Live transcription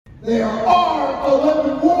They are our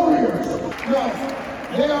 11 Warriors. No,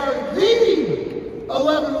 they are the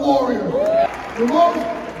 11 Warriors. The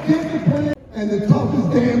most disciplined and the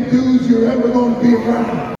toughest damn dudes you're ever going to be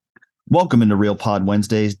around. Welcome into Real Pod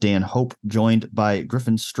Wednesdays. Dan Hope joined by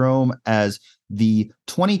Griffin Strome as the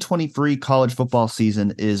 2023 college football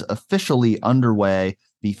season is officially underway.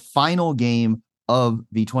 The final game of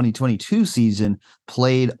the 2022 season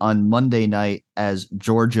played on Monday night as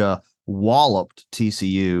Georgia walloped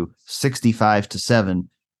TCU 65-7.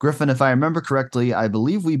 Griffin, if I remember correctly, I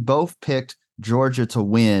believe we both picked Georgia to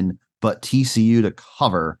win, but TCU to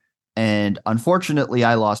cover. And unfortunately,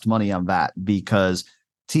 I lost money on that because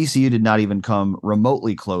TCU did not even come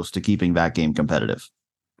remotely close to keeping that game competitive.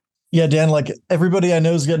 Yeah, Dan, like everybody I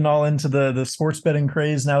know is getting all into the sports betting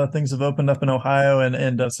craze now that things have opened up in Ohio.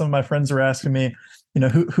 And some of my friends were asking me,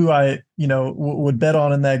 who I, would bet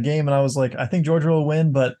on in that game. And I was like, I think Georgia will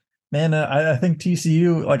win, but man, I think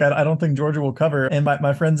TCU, I don't think Georgia will cover. And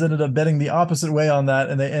my friends ended up betting the opposite way on that.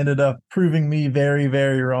 And they ended up proving me very,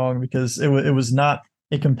 very wrong because it was not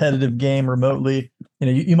a competitive game remotely.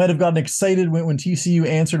 You might have gotten excited when TCU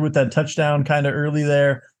answered with that touchdown kind of early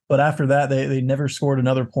there. But after that, they never scored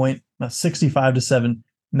another point. 65-7.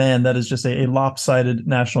 Man, that is just a lopsided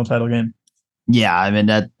national title game. Yeah, I mean,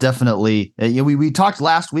 that definitely. We talked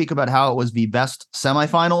last week about how it was the best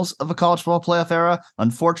semifinals of a college football playoff era.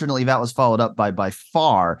 Unfortunately, that was followed up by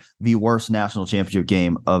far the worst national championship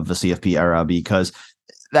game of the CFP era because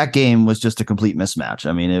that game was just a complete mismatch.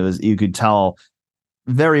 I mean, you could tell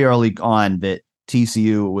very early on that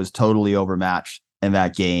TCU was totally overmatched in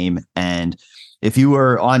that game. And if you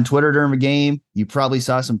were on Twitter during the game, you probably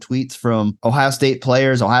saw some tweets from Ohio State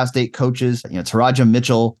players, Ohio State coaches. Taraja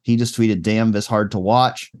Mitchell, he just tweeted, "Damn, this hard to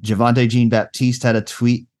watch." Javonte Jean-Baptiste had a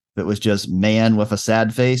tweet that was just man with a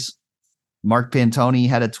sad face. Mark Pantoni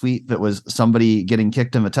had a tweet that was somebody getting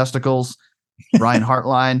kicked in the testicles. Ryan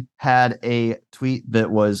Hartline had a tweet that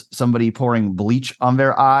was somebody pouring bleach on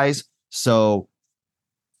their eyes. So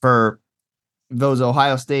for those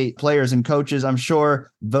Ohio State players and coaches, I'm sure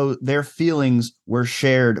their feelings were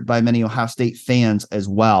shared by many Ohio State fans as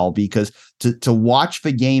well, because to watch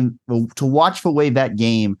the game, to watch the way that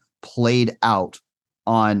game played out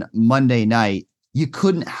on Monday night, you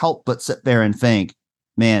couldn't help but sit there and think,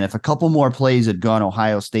 man, if a couple more plays had gone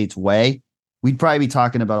Ohio State's way, we'd probably be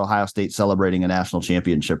talking about Ohio State celebrating a national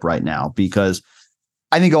championship right now, because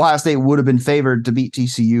I think Ohio State would have been favored to beat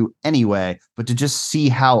TCU anyway, but to just see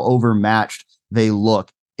how overmatched they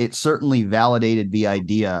look, it certainly validated the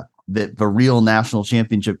idea that the real national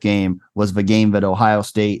championship game was the game that Ohio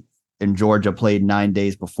State and Georgia played 9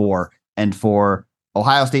 days before. And for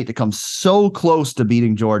Ohio State to come so close to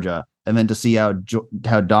beating Georgia and then to see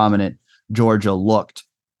how dominant Georgia looked,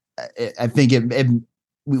 I think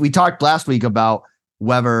we talked last week about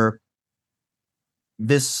whether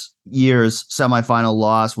this year's semifinal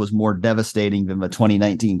loss was more devastating than the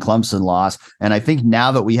 2019 Clemson loss. And I think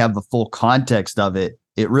now that we have the full context of it,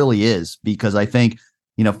 it really is, because I think,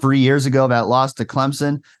 3 years ago, that loss to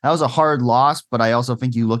Clemson, that was a hard loss, but I also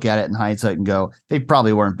think you look at it in hindsight and go, they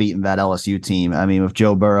probably weren't beating that LSU team. I mean, with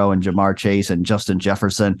Joe Burrow and Jamar Chase and Justin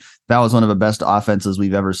Jefferson, that was one of the best offenses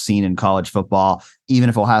we've ever seen in college football. Even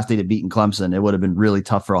if Ohio State had beaten Clemson, it would have been really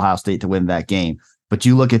tough for Ohio State to win that game. But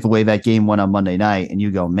you look at the way that game went on Monday night and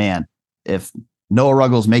you go, man, if Noah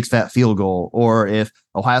Ruggles makes that field goal, or if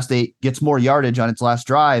Ohio State gets more yardage on its last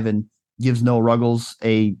drive and gives Noah Ruggles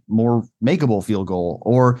a more makeable field goal,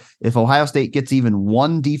 or if Ohio State gets even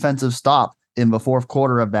one defensive stop in the fourth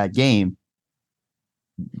quarter of that game,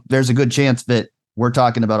 there's a good chance that we're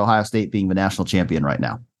talking about Ohio State being the national champion right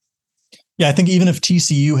now. Yeah, I think even if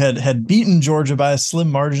TCU had beaten Georgia by a slim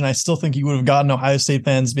margin, I still think you would have gotten Ohio State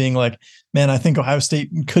fans being like, man, I think Ohio State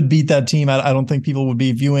could beat that team. I don't think people would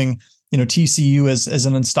be viewing, TCU as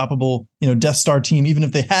an unstoppable, Death Star team, even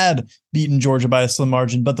if they had beaten Georgia by a slim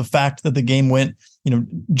margin. But the fact that the game went,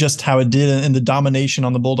 just how it did, and the domination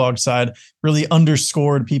on the Bulldog side really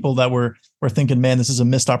underscored people that were thinking, man, this is a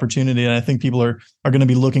missed opportunity. And I think people are going to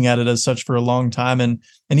be looking at it as such for a long time. And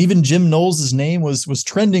even Jim Knowles' name was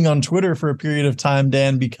trending on Twitter for a period of time,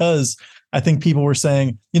 Dan, because I think people were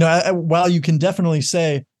saying, while you can definitely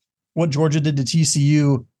say what Georgia did to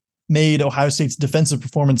TCU made Ohio State's defensive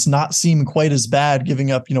performance not seem quite as bad, giving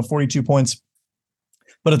up, 42 points.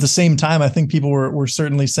 But at the same time, I think people were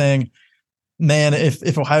certainly saying, man,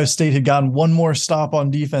 if Ohio State had gotten one more stop on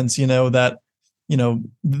defense,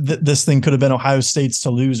 this thing could have been Ohio State's to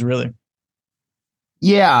lose, really.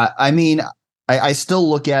 Yeah, I mean, I still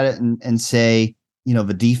look at it and say,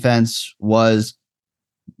 the defense was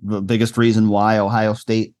the biggest reason why Ohio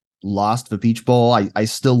State lost the Peach Bowl. I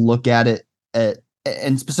still look at it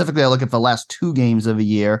and specifically I look at the last 2 games of a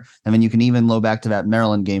year, and then you can even look back to that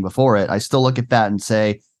Maryland game before it. I still look at that and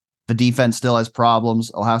say the defense still has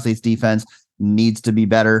problems. Ohio State's defense needs to be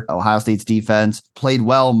better. Ohio State's defense played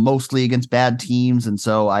well mostly against bad teams. And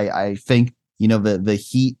so I think, the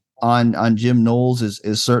heat on Jim Knowles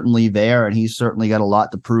is certainly there, and he's certainly got a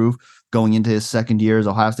lot to prove going into his second year as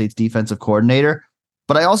Ohio State's defensive coordinator.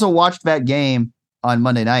 But I also watched that game on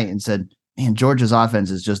Monday night and said, man, Georgia's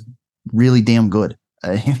offense is just really damn good.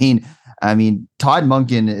 I mean, Todd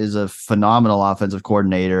Monken is a phenomenal offensive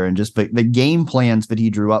coordinator, and just the game plans that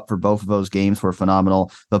he drew up for both of those games were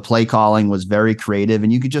phenomenal. The play calling was very creative,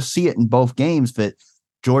 and you could just see it in both games that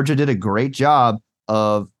Georgia did a great job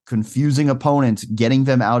of confusing opponents, getting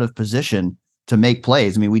them out of position to make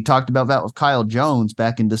plays. I mean, we talked about that with Kyle Jones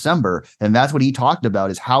back in December, and that's what he talked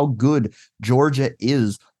about, is how good Georgia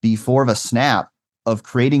is before the snap of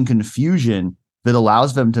creating confusion that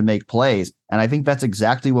allows them to make plays. And I think that's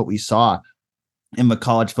exactly what we saw in the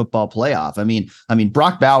college football playoff. I mean,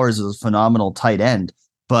 Brock Bowers is a phenomenal tight end,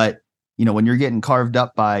 but when you're getting carved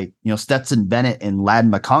up by, Stetson Bennett and Ladd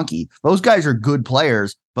McConkey, those guys are good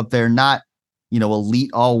players, but they're not, elite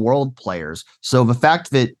all world players. So the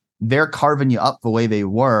fact that they're carving you up the way they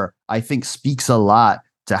were, I think speaks a lot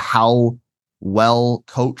to how well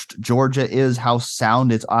coached Georgia is, how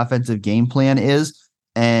sound its offensive game plan is.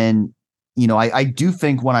 And I do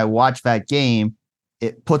think when I watch that game,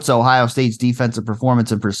 it puts Ohio State's defensive performance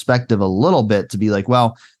in perspective a little bit, to be like,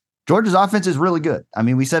 well, Georgia's offense is really good. I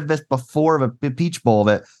mean, we said this before the Peach Bowl,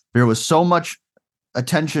 that there was so much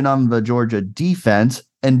attention on the Georgia defense,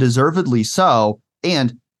 and deservedly so.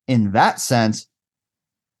 And in that sense,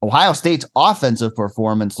 Ohio State's offensive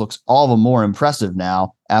performance looks all the more impressive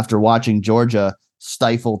now after watching Georgia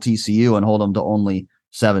stifle TCU and hold them to only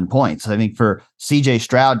 7 points. I think for CJ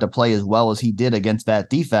Stroud to play as well as he did against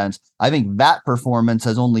that defense, I think that performance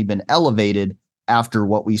has only been elevated after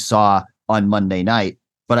what we saw on Monday night.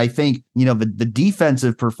 But I think, the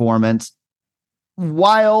defensive performance,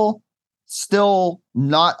 while still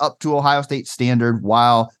not up to Ohio State standard,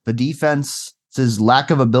 while the defense's lack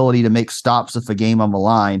of ability to make stops with the game on the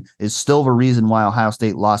line is still the reason why Ohio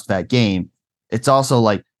State lost that game, it's also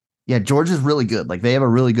like, yeah, Georgia's really good. Like, they have a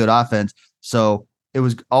really good offense. So it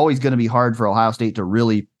was always going to be hard for Ohio State to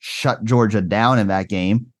really shut Georgia down in that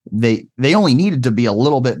game. They only needed to be a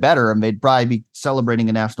little bit better, and they'd probably be celebrating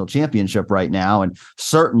a national championship right now. And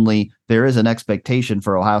certainly there is an expectation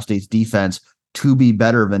for Ohio State's defense to be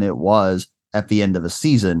better than it was at the end of the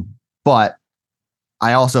season. But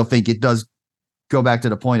I also think it does go back to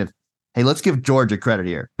the point of, hey, let's give Georgia credit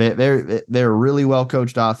here. They're a really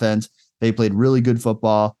well-coached offense. They played really good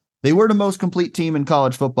football. They were the most complete team in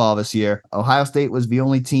college football this year. Ohio State was the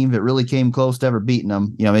only team that really came close to ever beating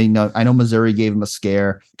them. I know Missouri gave them a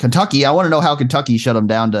scare. Kentucky, I want to know how Kentucky shut them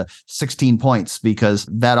down to 16 points, because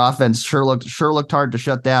that offense sure looked hard to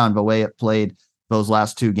shut down the way it played those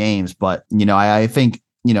last 2 games. But, I think,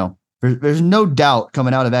 there's no doubt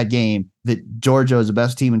coming out of that game that Georgia is the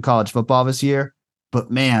best team in college football this year.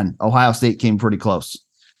 But man, Ohio State came pretty close.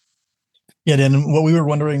 Yeah, Dan, and what we were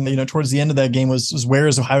wondering, towards the end of that game was where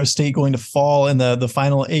is Ohio State going to fall in the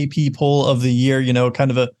final AP poll of the year? Kind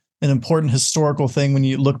of an important historical thing when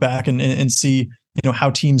you look back and see, how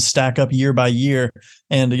teams stack up year by year.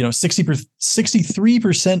 And,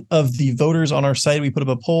 63% of the voters on our site, we put up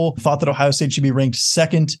a poll, thought that Ohio State should be ranked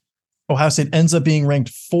second. Ohio State ends up being ranked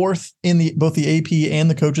 4th in both the AP and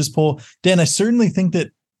the coaches poll. Dan, I certainly think that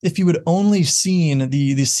if you had only seen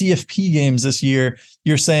the CFP games this year,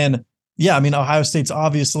 you're saying, yeah, I mean, Ohio State's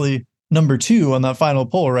obviously number 2 on that final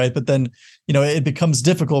poll, right? But then, it becomes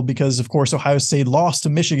difficult because, of course, Ohio State lost to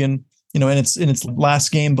Michigan, in its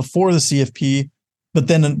last game before the CFP. But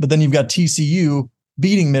then you've got TCU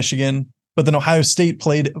beating Michigan, but then Ohio State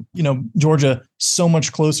played, Georgia so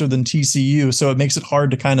much closer than TCU. So it makes it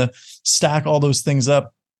hard to kind of stack all those things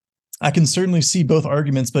up. I can certainly see both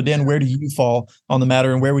arguments, but Dan, where do you fall on the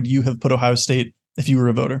matter, and where would you have put Ohio State if you were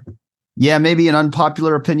a voter? Yeah, maybe an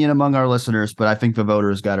unpopular opinion among our listeners, but I think the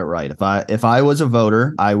voters got it right. If I was a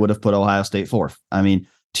voter, I would have put Ohio State 4th. I mean,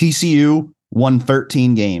 TCU won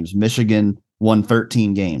 13 games. Michigan won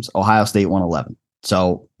 13 games. Ohio State won 11.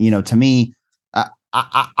 So, to me,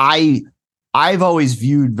 I've always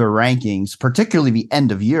viewed the rankings, particularly the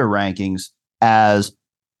end of year rankings, as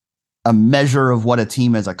a measure of what a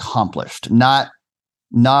team has accomplished. Not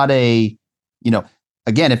a,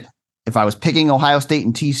 again, if I was picking Ohio State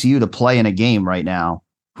and TCU to play in a game right now,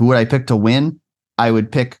 who would I pick to win? I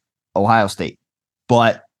would pick Ohio State.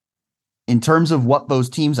 But in terms of what those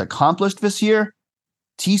teams accomplished this year,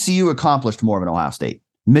 TCU accomplished more than Ohio State.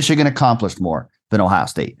 Michigan accomplished more than Ohio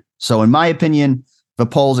State. So in my opinion, the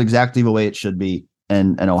poll's exactly the way it should be,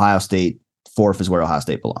 and Ohio State 4th is where Ohio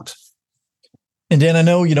State belongs. And Dan, I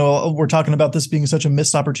know, we're talking about this being such a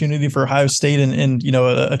missed opportunity for Ohio State and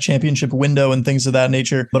a championship window and things of that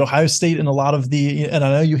nature. But Ohio State in a lot of and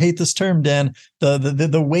I know you hate this term, Dan,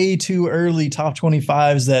 the way too early top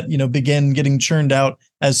 25s that, begin getting churned out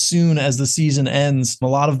as soon as the season ends. A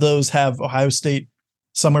lot of those have Ohio State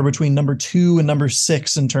somewhere between number 2 and number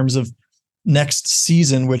 6 in terms of next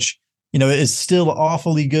season, which, is still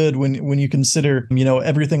awfully good when you consider,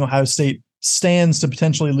 everything Ohio State stands to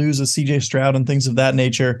potentially lose a CJ Stroud and things of that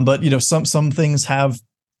nature. But, some things have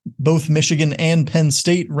both Michigan and Penn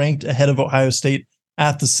State ranked ahead of Ohio State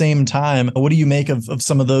at the same time. What do you make of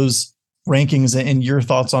some of those rankings and your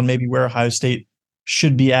thoughts on maybe where Ohio State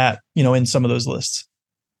should be at, in some of those lists?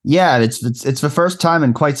 Yeah, it's the first time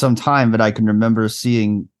in quite some time that I can remember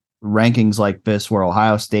seeing rankings like this where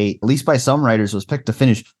Ohio State, at least by some writers, was picked to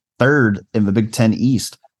finish 3rd in the Big Ten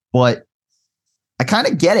East. But I kind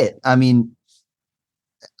of get it. I mean,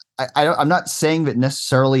 I'm not saying that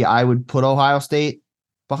necessarily I would put Ohio State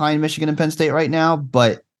behind Michigan and Penn State right now,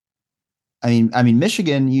 but I mean,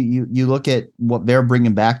 Michigan, you look at what they're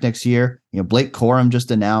bringing back next year. Blake Corum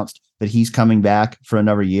just announced that he's coming back for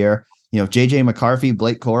another year. JJ McCarthy,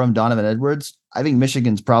 Blake Corum, Donovan Edwards. I think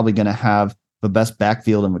Michigan's probably going to have the best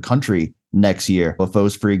backfield in the country next year with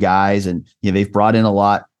those 3 guys, and they've brought in a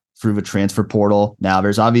lot through the transfer portal. Now,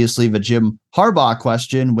 there's obviously the Jim Harbaugh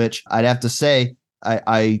question, which I'd have to say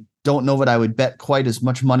I don't know that I would bet quite as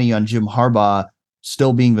much money on Jim Harbaugh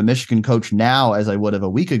still being the Michigan coach now as I would have a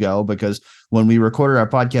week ago, because when we recorded our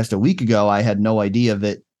podcast a week ago, I had no idea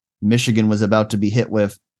that Michigan was about to be hit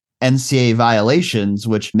with NCAA violations,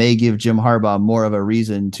 which may give Jim Harbaugh more of a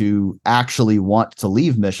reason to actually want to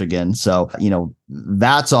leave Michigan. So,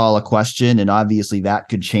 that's all a question. And obviously that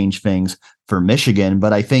could change things for Michigan.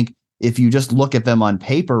 But I think if you just look at them on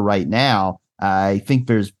paper right now, I think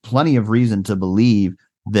there's plenty of reason to believe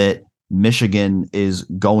that Michigan is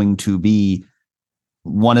going to be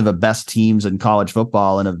one of the best teams in college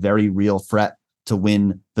football and a very real threat to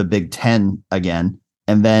win the Big Ten again.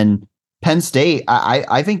 And then Penn State,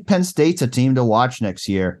 I think Penn State's a team to watch next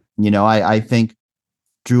year. I think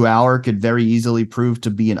Drew Allar could very easily prove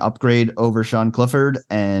to be an upgrade over Sean Clifford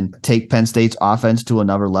and take Penn State's offense to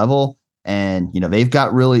another level. And, they've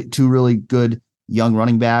got 2 really good young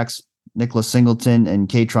running backs, Nicholas Singleton and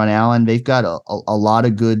Katron Allen. They've got a lot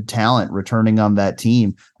of good talent returning on that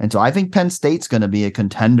team. And so I think Penn State's going to be a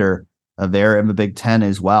contender there in the Big Ten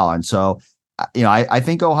as well. And so, I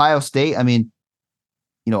think Ohio State,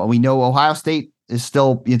 we know Ohio State is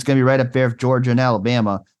still, it's going to be right up there with Georgia and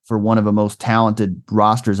Alabama for one of the most talented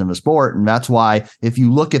rosters in the sport. And that's why if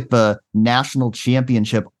you look at the national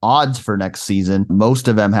championship odds for next season, most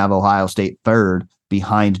of them have Ohio State 3rd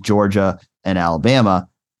behind Georgia and Alabama.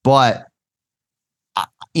 But,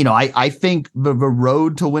 I think the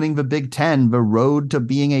road to winning the Big Ten, the road to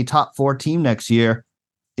being a top 4 team next year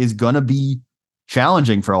is going to be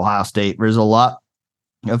challenging for Ohio State. There's a lot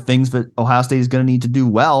of things that Ohio State is going to need to do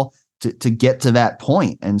well to get to that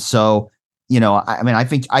point. And so, I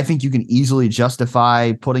think you can easily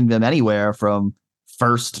justify putting them anywhere from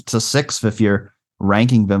 1st to 6th if you're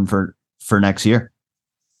ranking them for next year.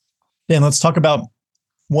 Dan, let's talk about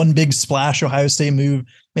one big splash Ohio State move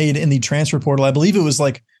made in the transfer portal. I believe it was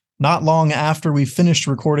not long after we finished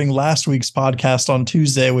recording last week's podcast on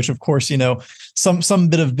Tuesday, which of course, some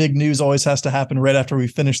bit of big news always has to happen right after we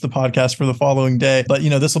finish the podcast for the following day. But,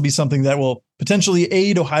 this will be something that will potentially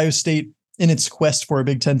aid Ohio State in its quest for a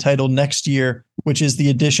Big Ten title next year, which is the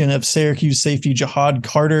addition of Syracuse safety Jahad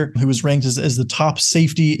Carter, who was ranked as the top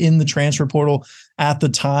safety in the transfer portal at the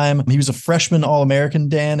time. He was a freshman All-American,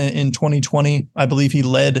 Dan, in 2020. I believe he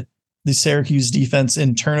led the Syracuse defense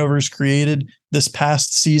in turnovers created this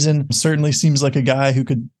past season. Certainly seems like a guy who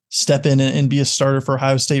could step in and be a starter for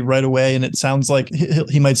Ohio State right away. And it sounds like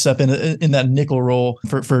he might step in that nickel role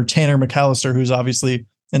for Tanner McAllister, who's obviously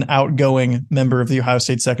an outgoing member of the Ohio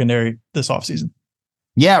State secondary this offseason.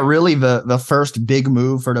 Yeah, really the first big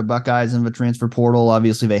move for the Buckeyes in the transfer portal.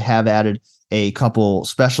 Obviously, they have added a couple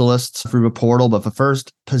specialists through the portal, but the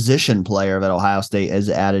first position player that Ohio State has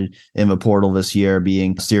added in the portal this year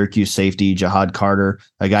being Syracuse safety Jahad Carter,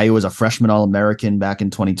 a guy who was a freshman All-American back in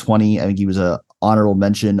 2020. I think he was a honorable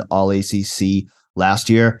mention All-ACC last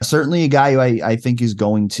year. Certainly a guy who I think is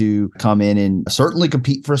going to come in and certainly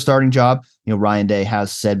compete for a starting job. Ryan Day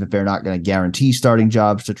has said that they're not going to guarantee starting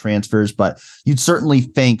jobs to transfers, but you'd certainly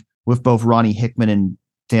think with both Ronnie Hickman and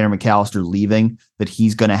Tanner McAllister leaving that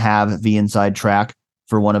he's going to have the inside track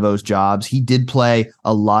for one of those jobs. He did play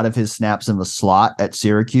a lot of his snaps in the slot at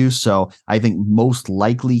Syracuse, so I think most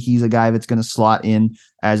likely he's a guy that's going to slot in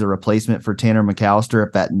as a replacement for Tanner McAllister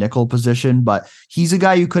at that nickel position, but he's a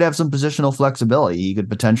guy who could have some positional flexibility. He could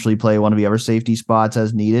potentially play one of the other safety spots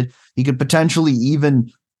as needed. He could potentially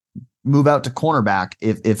even move out to cornerback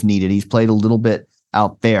if needed. He's played a little bit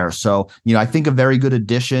out there. So, I think a very good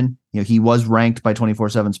addition. He was ranked by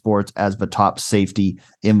 24/7 Sports as the top safety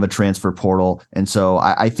in the transfer portal. And so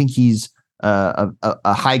I think he's a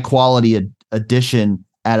high quality addition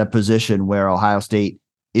at a position where Ohio State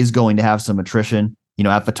is going to have some attrition.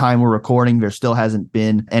 At the time we're recording, there still hasn't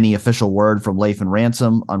been any official word from Lathan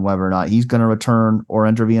Ransom on whether or not he's going to return or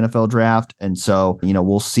enter the NFL draft. And so,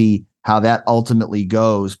 we'll see how that ultimately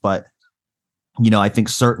goes. But, I think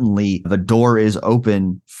certainly the door is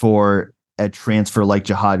open for a transfer like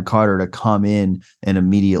Ja'Had Carter to come in and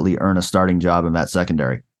immediately earn a starting job in that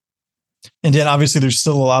secondary. And Dan, obviously there's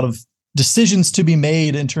still a lot of decisions to be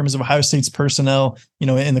made in terms of Ohio State's personnel,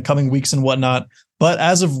 in the coming weeks and whatnot. But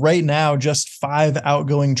as of right now, just 5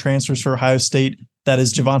 outgoing transfers for Ohio State. That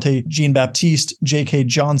is Javonte Jean-Baptiste, J.K.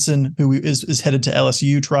 Johnson, who is headed to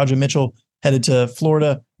LSU, Taraja Mitchell headed to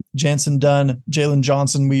Florida, Jansen Dunn, Jalen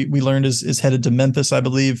Johnson, we learned is headed to Memphis, I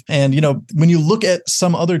believe. And, when you look at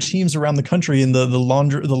some other teams around the country in the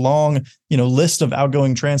long, list of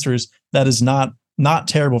outgoing transfers, that is not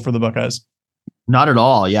terrible for the Buckeyes. Not at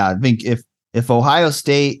all. Yeah. I think if Ohio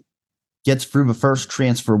State gets through the first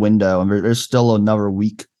transfer window, and there's still another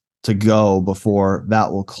week to go before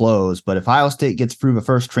that will close, but if Ohio State gets through the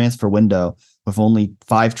first transfer window with only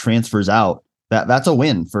 5 transfers out, that's a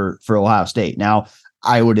win for Ohio State. Now,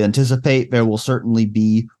 I would anticipate there will certainly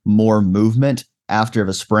be more movement after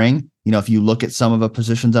the spring. If you look at some of the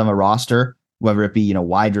positions on the roster, whether it be,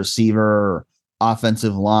 wide receiver or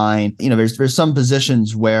offensive line, there's some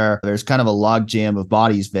positions where there's kind of a logjam of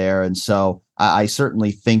bodies there. And so I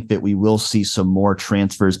certainly think that we will see some more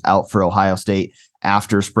transfers out for Ohio State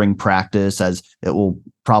after spring practice, as it will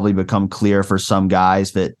probably become clear for some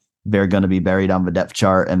guys that they're going to be buried on the depth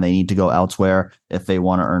chart and they need to go elsewhere if they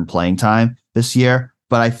want to earn playing time this year.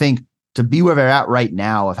 But I think to be where they're at right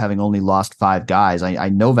now of having only lost 5 guys, I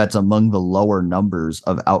know that's among the lower numbers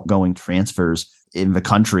of outgoing transfers in the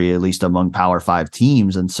country, at least among Power 5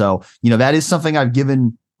 teams. And so, that is something I've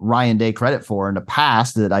given Ryan Day credit for in the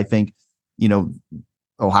past, that I think,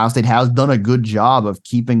 Ohio State has done a good job of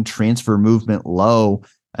keeping transfer movement low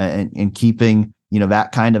and keeping,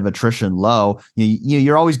 that kind of attrition low.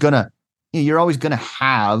 You're always gonna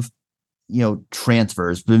have,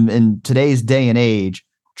 transfers. In today's day and age,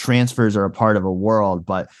 transfers are a part of a world.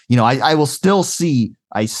 But, I will still see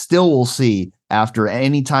after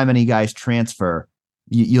any time any guys transfer,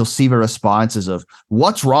 you'll see the responses of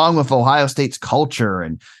what's wrong with Ohio State's culture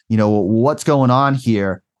and, what's going on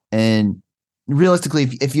here. And realistically,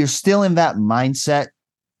 if you're still in that mindset,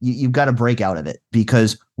 you've got to break out of it,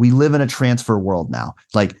 because we live in a transfer world now.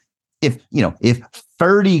 Like if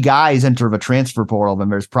 30 guys enter the transfer portal, then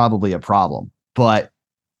there's probably a problem. But,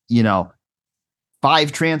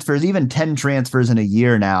 5 transfers, even 10 transfers in a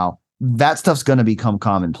year now, that stuff's going to become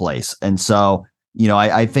commonplace. And so,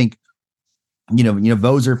 I think,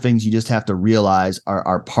 those are things you just have to realize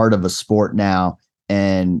are part of a sport now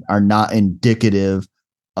and are not indicative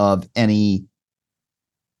of any,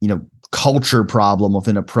 culture problem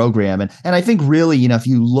within a program. And I think really, if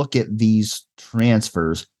you look at these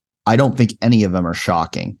transfers, I don't think any of them are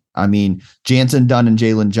shocking. I mean, Jansen Dunn and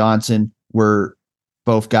Jalen Johnson were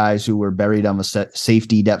both guys who were buried on the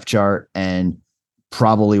safety depth chart and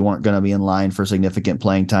probably weren't going to be in line for significant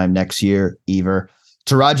playing time next year either.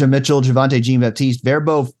 Taraja Mitchell, Javonte Jean-Baptiste, they're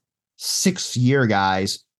both 6-year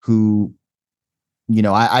guys who,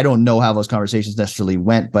 I don't know how those conversations necessarily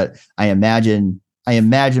went, but I imagine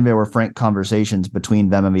there were frank conversations between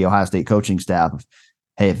them and the Ohio State coaching staff.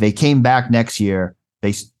 Hey, if they came back next year,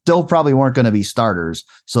 they still probably weren't going to be starters.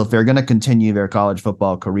 So if they're going to continue their college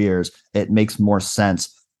football careers, it makes more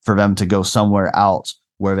sense for them to go somewhere else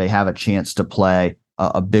where they have a chance to play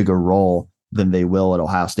a bigger role than they will at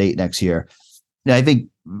Ohio State next year. And I think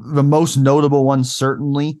the most notable one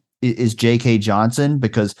certainly is J.K. Johnson,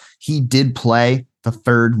 because he did play the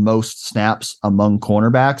 3rd most snaps among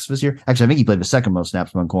cornerbacks this year. Actually, I think he played the 2nd most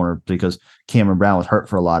snaps among corners because Cameron Brown was hurt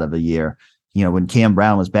for a lot of the year. When Cam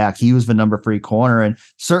Brown was back, he was the number 3 corner and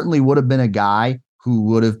certainly would have been a guy who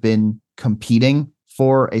would have been competing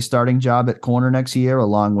for a starting job at corner next year,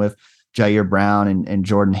 along with Jair Brown and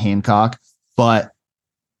Jordan Hancock. But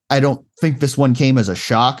I don't think this one came as a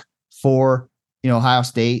shock for Ohio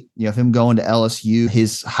State, him going to LSU,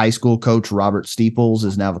 his high school coach, Robert Steeples,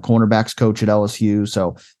 is now the cornerbacks coach at LSU.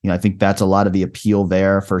 So, I think that's a lot of the appeal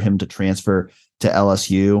there for him to transfer to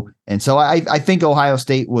LSU. And so I think Ohio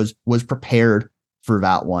State was prepared for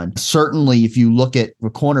that one. Certainly, if you look at the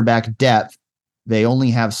cornerback depth, they only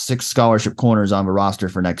have 6 scholarship corners on the roster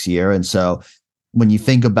for next year. And so when you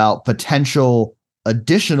think about potential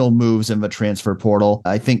additional moves in the transfer portal,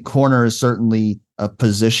 I think corner is certainly a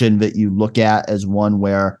position that you look at as one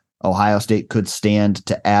where Ohio State could stand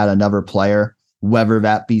to add another player, whether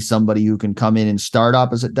that be somebody who can come in and start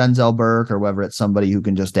opposite Denzel Burke, or whether it's somebody who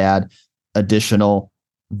can just add additional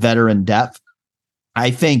veteran depth.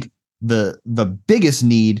 I think the biggest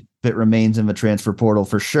need that remains in the transfer portal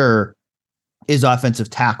for sure is offensive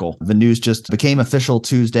tackle. The news just became official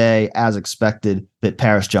Tuesday, as expected, that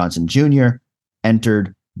Paris Johnson Jr.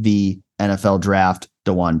 entered the NFL draft.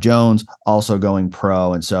 DeJuan Jones also going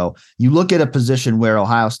pro. And so you look at a position where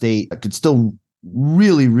Ohio State could still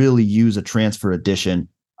really, really use a transfer addition.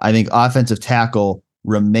 I think offensive tackle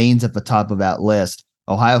remains at the top of that list.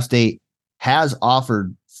 Ohio State has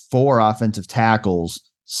offered 4 offensive tackles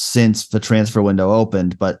since the transfer window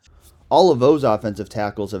opened, but all of those offensive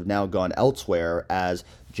tackles have now gone elsewhere, as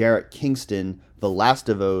Jarrett Kingston, the last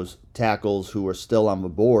of those tackles who are still on the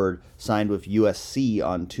board, signed with USC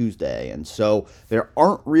on Tuesday. And so there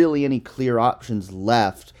aren't really any clear options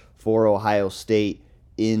left for Ohio State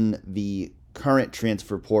in the current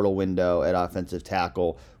transfer portal window at offensive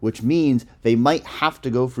tackle, which means they might have to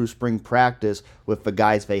go through spring practice with the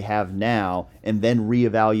guys they have now and then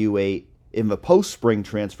reevaluate in the post-spring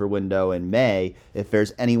transfer window in May if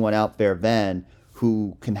there's anyone out there then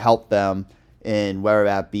who can help them, and whether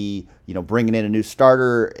that be, bringing in a new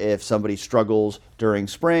starter if somebody struggles during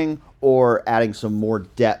spring, or adding some more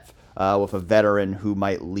depth with a veteran who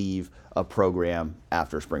might leave a program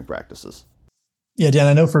after spring practices. Yeah, Dan,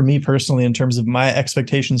 I know for me personally, in terms of my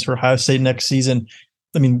expectations for Ohio State next season,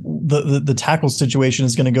 I mean, the tackle situation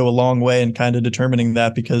is going to go a long way in kind of determining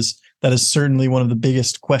that, because that is certainly one of the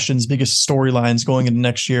biggest questions, biggest storylines going into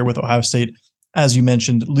next year with Ohio State, as you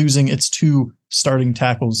mentioned, losing its 2 starting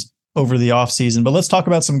tackles over the offseason. But let's talk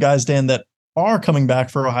about some guys, Dan, that are coming back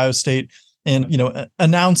for Ohio State and,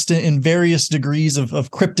 announced in various degrees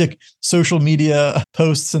of cryptic social media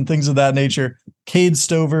posts and things of that nature. Cade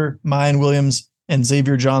Stover, Mayan Williams, and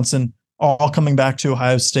Xavier Johnson all coming back to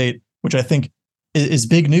Ohio State, which I think is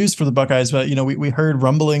big news for the Buckeyes. But, we heard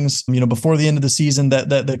rumblings, before the end of the season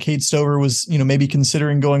that Cade Stover was, maybe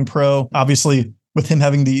considering going pro. Obviously, with him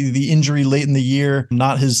having the injury late in the year,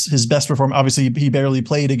 not his best performance. Obviously, he barely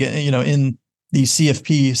played again, in the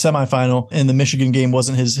CFP semifinal, and the Michigan game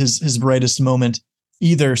wasn't his brightest moment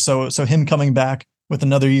either. So him coming back with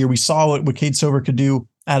another year, we saw what Cade Stover could do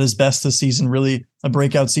at his best this season. Really a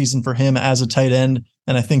breakout season for him as a tight end,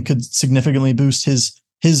 and I think could significantly boost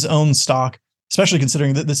his own stock, especially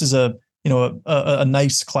considering that this is a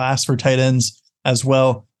nice class for tight ends as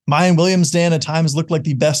well. Mayan Williams, Dan, at times looked like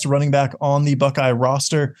the best running back on the Buckeye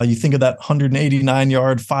roster. You think of that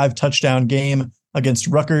 189-yard, 5-touchdown game against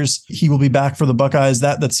Rutgers. He will be back for the Buckeyes.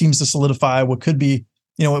 That seems to solidify what could be,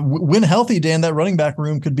 when healthy, Dan, that running back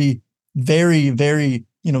room could be very, very,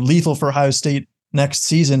 lethal for Ohio State next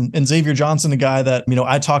season. And Xavier Johnson, a guy that,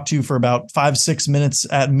 I talked to for about 5-6 minutes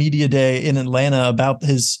at Media Day in Atlanta about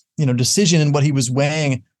his, decision and what he was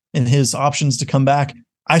weighing in his options to come back.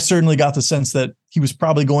 I certainly got the sense that he was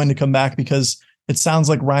probably going to come back, because it sounds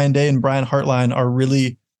like Ryan Day and Brian Hartline are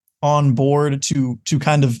really on board to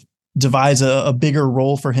kind of devise a bigger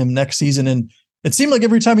role for him next season. And it seemed like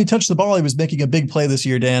every time he touched the ball, he was making a big play this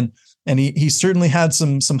year, Dan. And he certainly had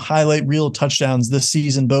some highlight reel touchdowns this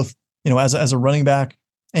season, both, as a running back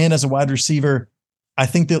and as a wide receiver. I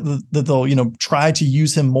think that they'll, try to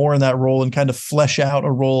use him more in that role and kind of flesh out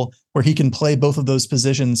a role where he can play both of those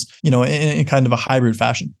positions, in kind of a hybrid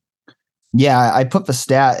fashion. Yeah, I put the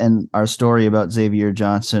stat in our story about Xavier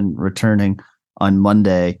Johnson returning on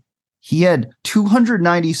Monday. He had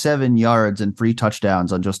 297 yards and 3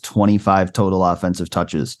 touchdowns on just 25 total offensive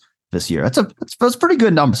touches this year. That's a pretty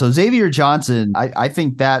good number. So Xavier Johnson, I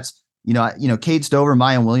think that's, Cade Stover,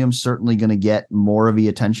 Mayan Williams certainly going to get more of the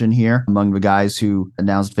attention here among the guys who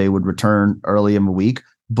announced they would return early in the week.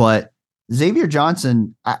 But Xavier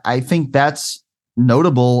Johnson, I think that's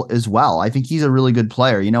notable as well. I think he's a really good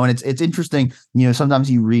player, and it's interesting, sometimes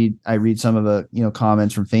I read some of the,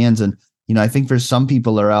 comments from fans, and, I think there's some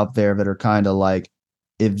people that are out there that are kind of like,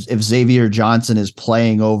 if Xavier Johnson is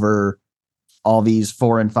playing over all these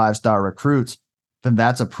 4- and 5-star recruits, then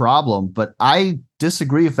that's a problem. But I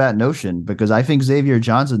disagree with that notion, because I think Xavier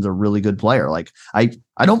Johnson's a really good player. Like I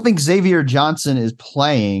don't think Xavier Johnson is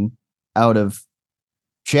playing out of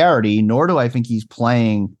charity, nor do I think he's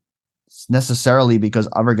playing necessarily because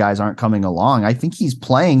other guys aren't coming along. I think he's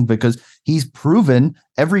playing because he's proven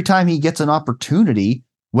every time he gets an opportunity,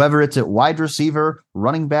 whether it's at wide receiver,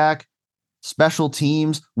 running back, special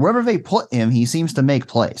teams, wherever they put him, he seems to make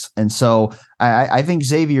plays. And so I think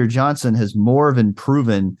Xavier Johnson has more than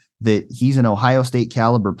proven that he's an Ohio State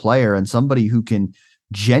caliber player and somebody who can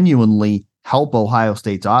genuinely help Ohio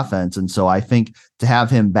State's offense. And so I think to have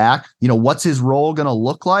him back, what's his role going to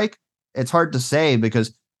look like? It's hard to say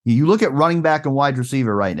because you look at running back and wide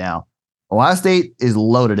receiver right now. Ohio State is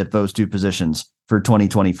loaded at those two positions for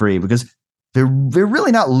 2023 because they're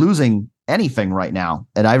really not losing anything right now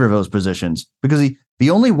at either of those positions, because the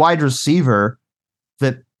only wide receiver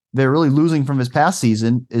that they're really losing from his past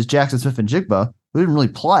season is Jackson Smith-Njigba, who didn't really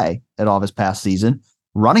play at all this past season.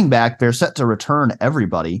 Running back, they're set to return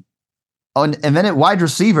everybody. And then at wide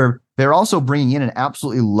receiver, they're also bringing in an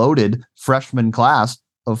absolutely loaded freshman class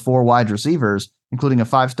of 4 wide receivers, including a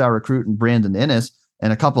 5-star recruit in Brandon Inniss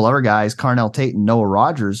and a couple other guys, Carnell Tate and Noah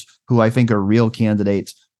Rogers, who I think are real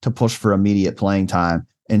candidates to push for immediate playing time.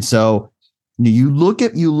 And so you look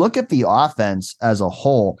at the offense as a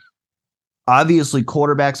whole. Obviously,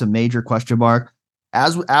 quarterback's a major question mark.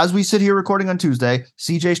 As we sit here recording on Tuesday,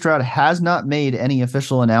 CJ Stroud has not made any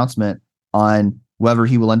official announcement on whether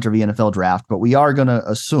he will enter the NFL draft, but we are going to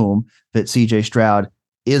assume that CJ Stroud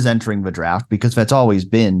is entering the draft because that's always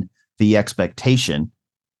been the expectation.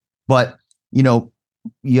 But, you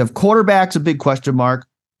have quarterbacks, a big question mark.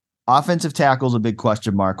 Offensive tackle's a big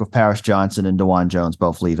question mark with Paris Johnson and DeJuan Jones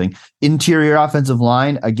both leaving. Interior offensive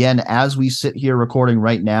line, again, as we sit here recording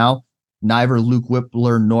right now, neither Luke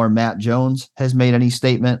Whippler nor Matt Jones has made any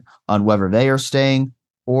statement on whether they are staying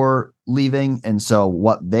or leaving. And so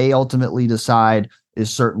what they ultimately decide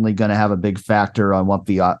is certainly going to have a big factor on what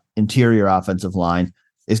the interior offensive line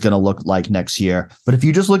is going to look like next year. But if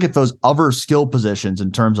you just look at those other skill positions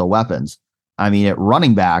in terms of weapons, I mean, at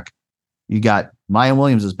running back, you got Mayan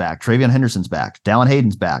Williams is back. TreVeyon Henderson's back. Dallin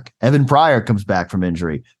Hayden's back. Evan Pryor comes back from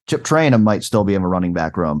injury. Chip Trayanum might still be in the running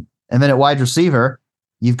back room. And then at wide receiver,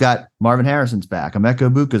 you've got Marvin Harrison's back.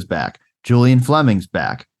 Emeka Ibuka's back. Julian Fleming's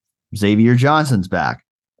back. Xavier Johnson's back.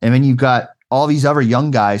 And then you've got all these other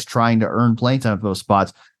young guys trying to earn playing time at those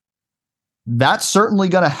spots. That's certainly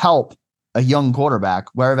going to help a young quarterback,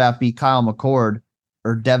 whether that be Kyle McCord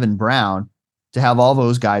or Devin Brown, to have all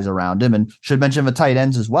those guys around him. And should mention the tight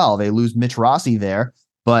ends as well. They lose Mitch Rossi there,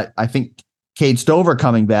 but I think Cade Stover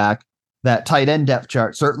coming back, that tight end depth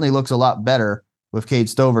chart certainly looks a lot better with Cade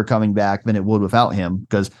Stover coming back than it would without him,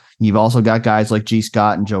 because you've also got guys like G.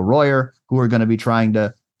 Scott and Joe Royer who are going to be trying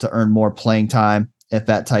to earn more playing time at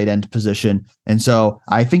that tight end position. And so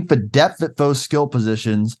I think the depth at those skill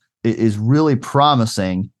positions is really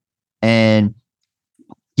promising and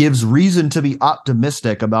gives reason to be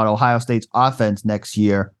optimistic about Ohio State's offense next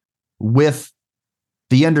year, with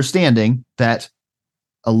the understanding that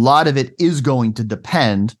a lot of it is going to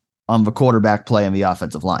depend on the quarterback play and the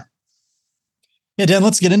offensive line. Yeah, Dan,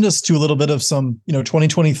 let's get into a little bit of some,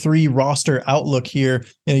 2023 roster outlook here.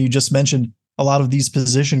 You just mentioned a lot of these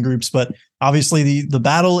position groups, but obviously the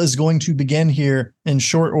battle is going to begin here in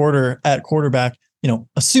short order at quarterback,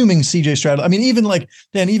 assuming CJ Stroud. I mean, even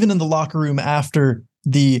in the locker room after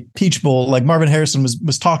the Peach Bowl, like Marvin Harrison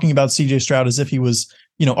was talking about CJ Stroud as if he was,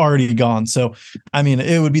 already gone. So, I mean,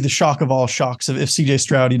 it would be the shock of all shocks if CJ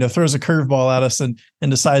Stroud, throws a curveball at us and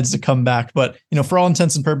decides to come back. But, for all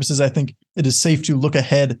intents and purposes, I think it is safe to look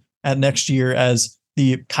ahead at next year as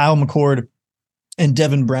the Kyle McCord and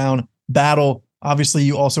Devin Brown battle. Obviously,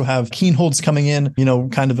 you also have Kienholz coming in,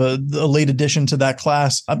 kind of a late addition to that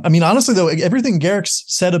class. I mean, honestly, though, everything Garrick's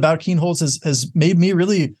said about Kienholz has made me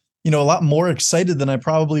really, a lot more excited than I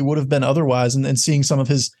probably would have been otherwise. And seeing some of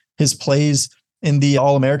his plays in the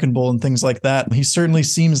All-American Bowl and things like that, he certainly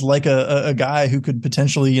seems like a guy who could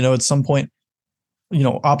potentially, at some point,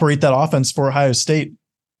 operate that offense for Ohio State.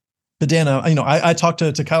 But Dan, I talked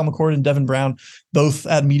to Kyle McCord and Devin Brown both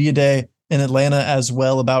at Media Day in Atlanta as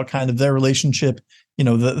well about kind of their relationship,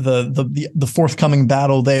 the forthcoming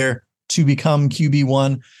battle there to become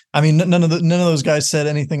QB1. I mean, none of those guys said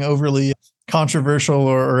anything overly controversial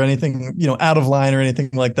or anything, out of line or anything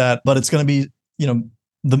like that. But it's going to be,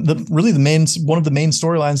 one of the main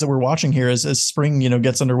storylines that we're watching here as spring,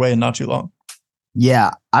 gets underway in not too long.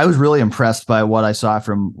 Yeah, I was really impressed by what I saw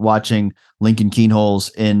from watching Lincoln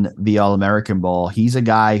Kienholz in the All-American Bowl. He's a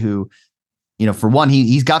guy who, for one,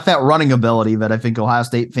 he's got that running ability that I think Ohio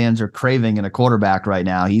State fans are craving in a quarterback right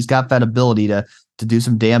now. He's got that ability to do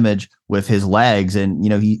some damage with his legs, and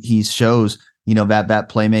he shows that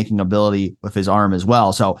playmaking ability with his arm as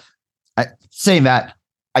well. So saying that,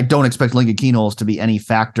 I don't expect Lincoln Kienholz to be any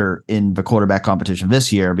factor in the quarterback competition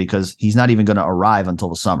this year because he's not even going to arrive until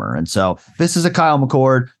the summer. And so this is a Kyle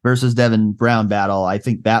McCord versus Devin Brown battle. I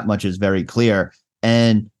think that much is very clear.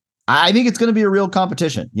 And I think it's going to be a real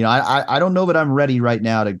competition. You know, I don't know that I'm ready right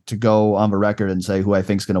now to go on the record and say who I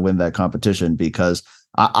think is going to win that competition, because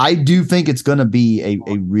I do think it's going to be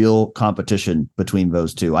a real competition between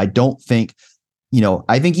those two. I don't think, you know,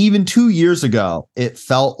 I think even 2 years ago, it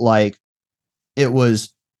felt like it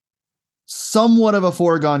was somewhat of a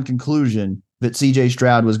foregone conclusion that CJ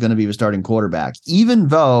Stroud was going to be the starting quarterback, even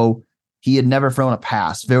though he had never thrown a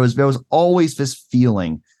pass. There was always this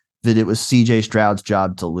feeling that it was CJ Stroud's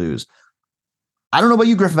job to lose. I don't know about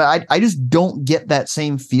you, Griffin. I just don't get that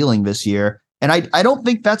same feeling this year. And I don't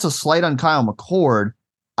think that's a slight on Kyle McCord.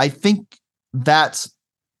 I think that's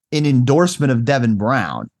an endorsement of Devin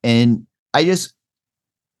Brown. And I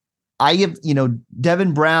have, you know,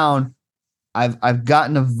 Devin Brown, I've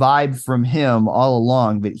gotten a vibe from him all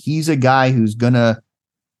along that he's a guy who's going to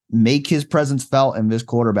make his presence felt in this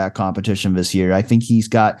quarterback competition this year. I think he's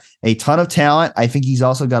got a ton of talent. I think he's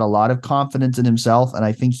also got a lot of confidence in himself. And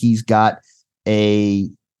I think he's got a,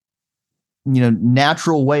 you know,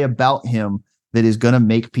 natural way about him that is going to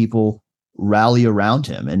make people rally around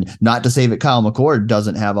him. And not to say that Kyle McCord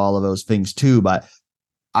doesn't have all of those things too, but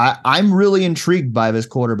I'm really intrigued by this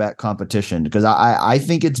quarterback competition because I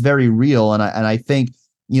think it's very real. And I think,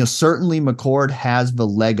 you know, certainly McCord has the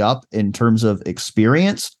leg up in terms of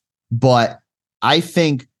experience, but I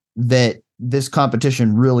think that this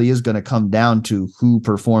competition really is going to come down to who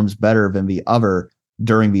performs better than the other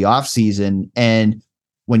during the offseason. And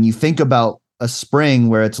when you think about a spring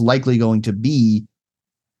where it's likely going to be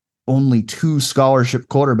only 2 scholarship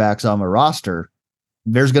quarterbacks on the roster,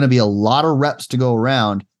 there's going to be a lot of reps to go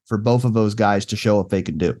around for both of those guys to show what they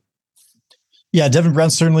can do. Yeah, Devin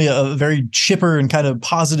Brown's certainly a very chipper and kind of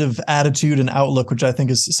positive attitude and outlook, which I think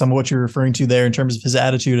is some of what you're referring to there in terms of his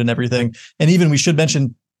attitude and everything. And even we should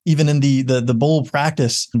mention, even in the bowl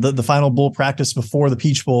practice, the final bowl practice before the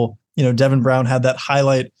Peach Bowl, you know, Devin Brown had that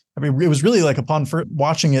highlight. I mean, it was really like upon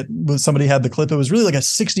watching it when somebody had the clip, it was really like a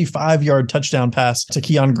 65-yard touchdown pass to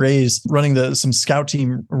Keon Grays running some scout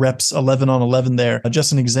team reps 11 on 11 there.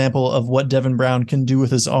 Just an example of what Devin Brown can do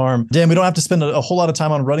with his arm. Dan, we don't have to spend a whole lot of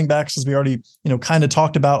time on running backs as we already, you know, kind of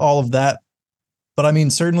talked about all of that. But I mean,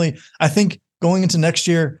 certainly, I think going into next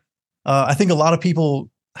year, I think a lot of people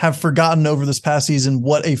have forgotten over this past season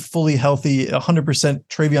what a fully healthy 100%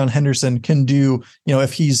 TreVeyon Henderson can do, you know,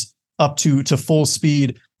 if he's up to full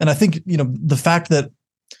speed. And I think, you know, the fact that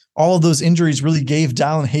all of those injuries really gave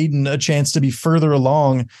Dallan Hayden a chance to be further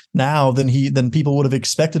along now than people would have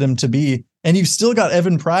expected him to be. And you've still got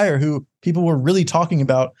Evan Pryor, who people were really talking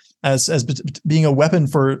about as being a weapon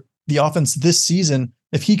for the offense this season.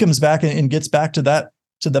 If he comes back and gets back to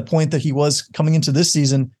the point that he was coming into this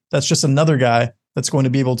season, that's just another guy that's going to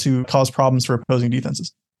be able to cause problems for opposing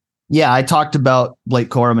defenses. Yeah, I talked about Blake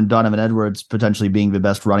Corum and Donovan Edwards potentially being the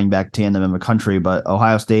best running back tandem in the country, but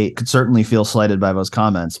Ohio State could certainly feel slighted by those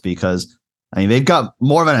comments because, I mean, they've got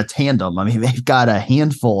more than a tandem. I mean, they've got a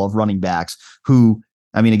handful of running backs who,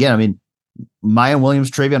 I mean, Miyan Williams,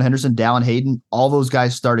 TreVeyon Henderson, Dallan Hayden, all those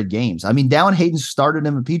guys started games. I mean, Dallan Hayden started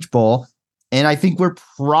in the Peach Bowl, and I think we're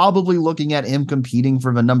probably looking at him competing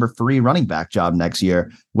for the number 3 running back job next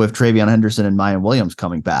year with TreVeyon Henderson and Miyan Williams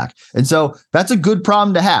coming back. And so that's a good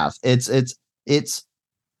problem to have. It's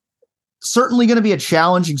certainly going to be a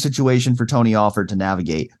challenging situation for Tony Alford to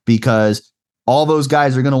navigate because all those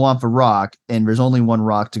guys are going to want the rock and there's only one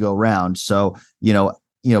rock to go around. So,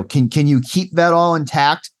 can you keep that all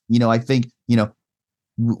intact? I think,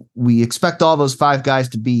 we expect all those 5 guys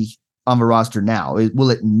to be on the roster now. Will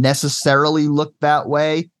it necessarily look that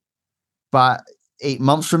way by 8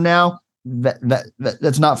 months from now?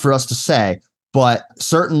 That's not for us to say, but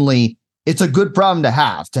certainly it's a good problem to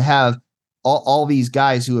have all these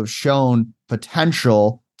guys who have shown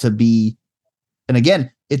potential to be. And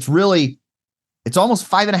again, it's almost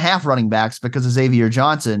 5.5 running backs because of Xavier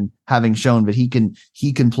Johnson having shown that he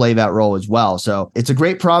can play that role as well. So it's a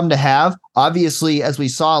great problem to have. Obviously, as we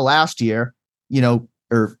saw last year,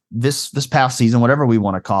 or this past season, whatever we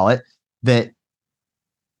want to call it, that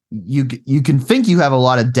you can think you have a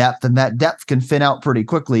lot of depth, and that depth can thin out pretty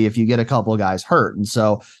quickly if you get a couple of guys hurt. And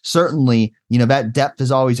so certainly, that depth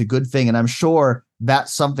is always a good thing. And I'm sure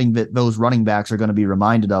that's something that those running backs are going to be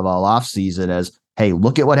reminded of all offseason as, hey,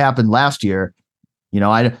 look at what happened last year.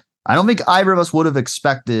 I don't think either of us would have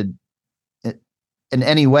expected in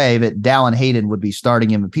any way that Dallan Hayden would be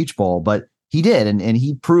starting in the Peach Bowl, but he did. And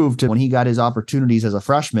he proved when he got his opportunities as a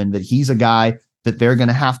freshman that he's a guy that they're going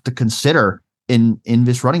to have to consider in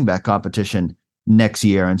this running back competition next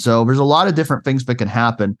year. And so there's a lot of different things that can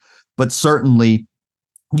happen, but certainly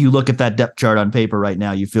you look at that depth chart on paper right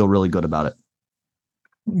now, you feel really good about it.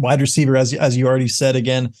 Wide receiver, as you already said,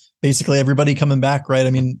 again, basically everybody coming back, right?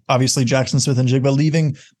 I mean, obviously Jackson Smith-Njigba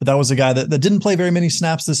leaving, but that was a guy that didn't play very many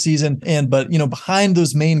snaps this season. But behind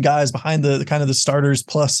those main guys, behind the kind of the starters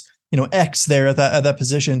plus, X there at that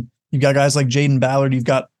position, you've got guys like Jaden Ballard. You've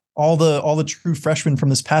got all the true freshmen from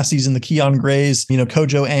this past season, the Keon Grays,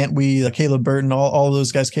 Kojo Antwi, the Caleb Burton, all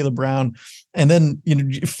those guys, Caleb Brown. And then,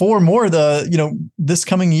 4 more this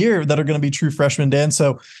coming year that are going to be true freshmen, Dan.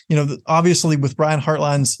 So, obviously with Brian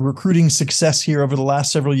Hartline's recruiting success here over the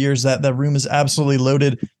last several years, that room is absolutely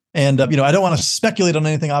loaded. And, I don't want to speculate on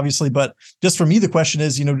anything, obviously, but just for me, the question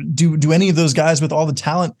is, do any of those guys with all the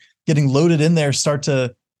talent getting loaded in there start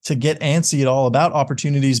to get antsy at all about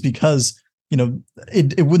opportunities? Because,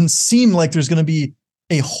 it wouldn't seem like there's going to be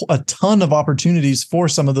a ton of opportunities for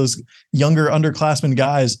some of those younger underclassmen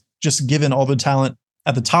guys, just given all the talent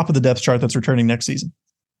at the top of the depth chart that's returning next season.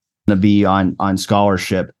 To be on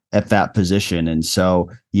scholarship at that position. And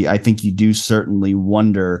so I think you do certainly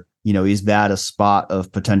wonder, is that a spot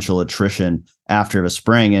of potential attrition after the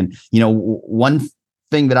spring? And, one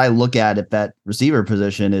thing that I look at that receiver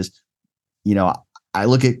position is, I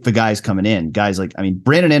look at the guys coming in, guys like,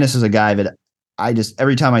 Brandon Inniss is a guy that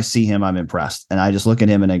every time I see him, I'm impressed. And I just look at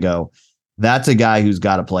him and I go, that's a guy who's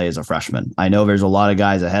got to play as a freshman. I know there's a lot of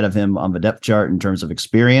guys ahead of him on the depth chart in terms of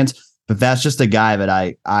experience, but that's just a guy that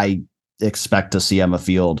I expect to see on the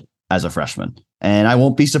field as a freshman. And I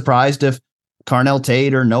won't be surprised if Carnell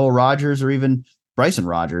Tate or Noah Rogers or even Bryson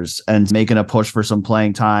Rogers and making a push for some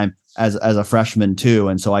playing time as a freshman too.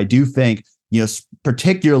 And so I do think,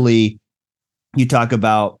 particularly you talk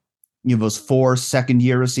about, those 4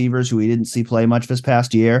 second-year receivers who we didn't see play much this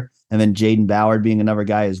past year, and then Jaden Ballard being another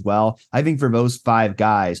guy as well. I think for those 5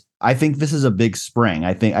 guys, I think this is a big spring.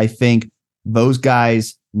 I think those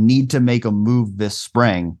guys need to make a move this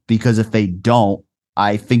spring, because if they don't,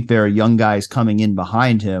 I think there are young guys coming in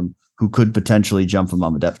behind him who could potentially jump him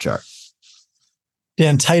on the depth chart.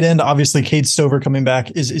 Dan, tight end, obviously Cade Stover coming back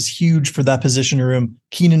is huge for that position room.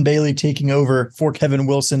 Keenan Bailey taking over for Kevin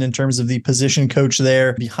Wilson in terms of the position coach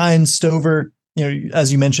there. Behind Stover,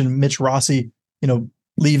 as you mentioned, Mitch Rossi,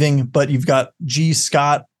 leaving, but you've got G.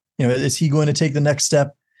 Scott. Is he going to take the next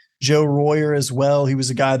step? Joe Royer as well. He was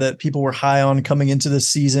a guy that people were high on coming into this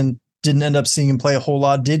season. Didn't end up seeing him play a whole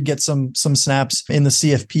lot. Did get some snaps in the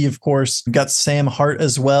CFP, of course. Got Sam Hart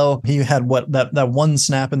as well. He had that 1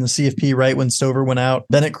 snap in the CFP right when Stover went out.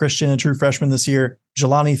 Bennett Christian, a true freshman this year.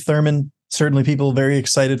 Jelani Thurman, certainly people very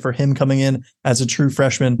excited for him coming in as a true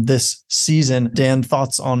freshman this season. Dan,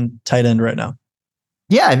 thoughts on tight end right now?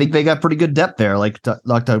 Yeah, I think they got pretty good depth there. Like talked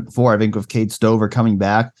about before, I think with Cade Stover coming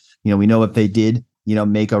back, we know if they did,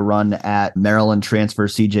 make a run at Maryland transfer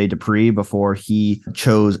CJ Dupree before he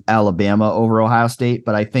chose Alabama over Ohio State.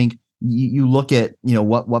 But I think you look at,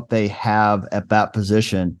 what they have at that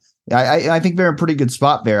position. I think they're in a pretty good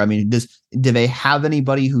spot there. Do they have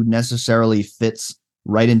anybody who necessarily fits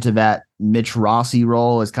right into that Mitch Rossi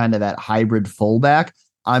role as kind of that hybrid fullback?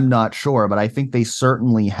 I'm not sure, but I think they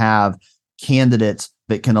certainly have candidates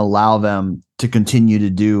that can allow them to continue to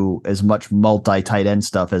do as much multi-tight end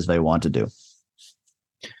stuff as they want to do.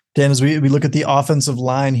 Dan, as we look at the offensive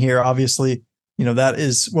line here, obviously, that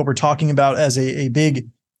is what we're talking about as a big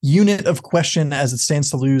unit of question as it stands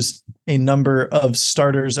to lose a number of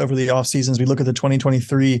starters over the offseason. As we look at the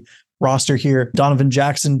 2023 roster here, Donovan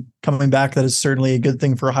Jackson coming back, that is certainly a good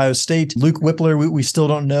thing for Ohio State. Luke Whippler, we still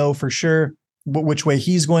don't know for sure which way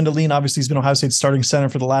he's going to lean. Obviously, he's been Ohio State's starting center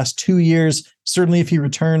for the last 2 years. Certainly, if he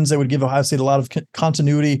returns, that would give Ohio State a lot of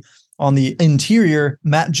continuity on the interior.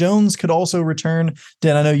 Matt Jones could also return.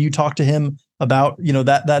 Dan, I know you talked to him about,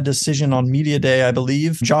 that decision on media day, I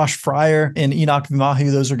believe. Josh Fryer and Enoch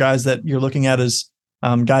Vimahi, those are guys that you're looking at as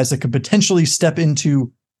guys that could potentially step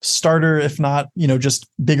into starter, if not, just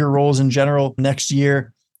bigger roles in general next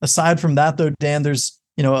year. Aside from that, though, Dan, there's,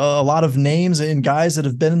 a lot of names and guys that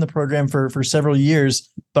have been in the program for several years,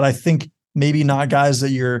 but I think maybe not guys that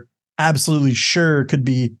you're absolutely sure could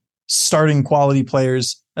be starting quality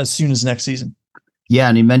players as soon as next season. Yeah,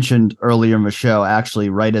 and you mentioned earlier in the show, actually,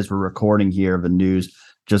 right as we're recording here, the news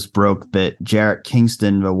just broke that Jarrett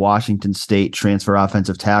Kingston, the Washington State transfer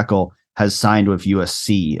offensive tackle, has signed with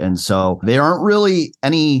USC. And so there aren't really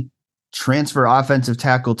any transfer offensive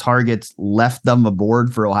tackle targets left on the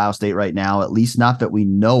board for Ohio State right now, at least not that we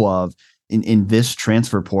know of in this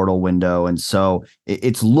transfer portal window. And so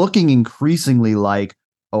it's looking increasingly like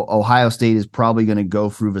Ohio State is probably going to go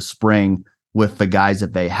through the spring with the guys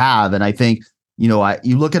that they have. And I think,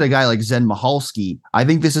 you look at a guy like Zen Michalski. I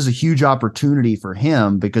think this is a huge opportunity for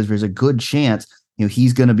him because there's a good chance,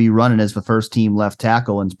 he's going to be running as the first team left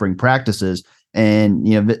tackle in spring practices. And,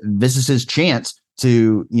 this is his chance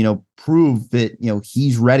to, prove that,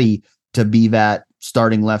 he's ready to be that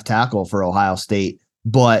starting left tackle for Ohio State.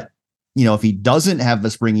 But, if he doesn't have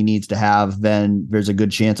the spring he needs to have, then there's a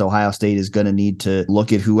good chance Ohio State is going to need to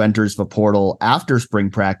look at who enters the portal after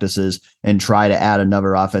spring practices and try to add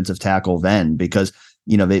another offensive tackle then, because,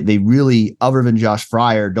 they really, other than Josh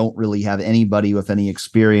Fryer, don't really have anybody with any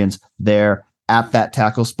experience there at that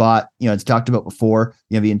tackle spot. It's talked about before,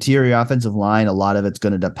 the interior offensive line, a lot of it's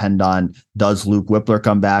going to depend on, does Luke Whippler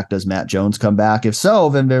come back? Does Matt Jones come back? If so,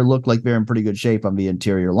 then they look like they're in pretty good shape on the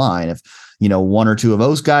interior line. If, one or two of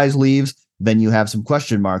those guys leaves, then you have some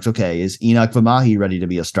question marks. Okay, is Enoch Vamahi ready to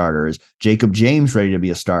be a starter? Is Jacob James ready to be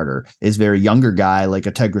a starter? Is there a younger guy like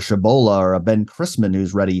a Tegra Shabola or a Ben Chrisman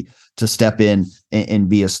who's ready to step in and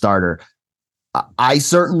be a starter? I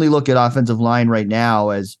certainly look at offensive line right now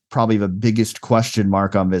as probably the biggest question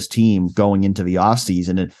mark on this team going into the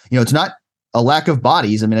offseason. And, it's not a lack of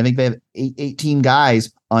bodies. I mean, I think they have 18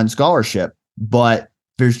 guys on scholarship, but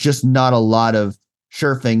there's just not a lot of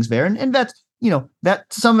sure things there. And that's,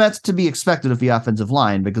 that's to be expected of the offensive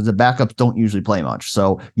line because the backups don't usually play much.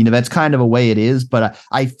 So, that's kind of a way it is. But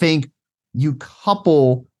I think you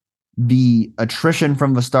couple the attrition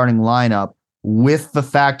from the starting lineup with the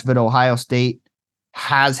fact that Ohio State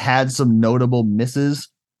has had some notable misses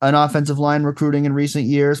on offensive line recruiting in recent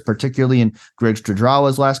years, particularly in Greg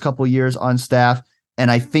Stradrawa's last couple of years on staff. And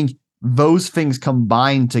I think those things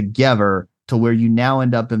combine together to where you now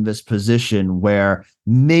end up in this position where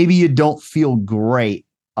maybe you don't feel great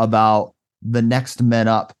about the next men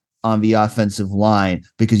up on the offensive line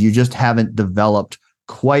because you just haven't developed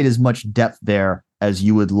quite as much depth there as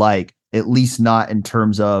you would like, at least not in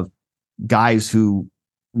terms of guys who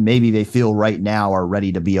maybe they feel right now are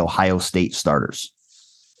ready to be Ohio State starters.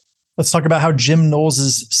 Let's talk about how Jim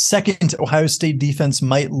Knowles' second Ohio State defense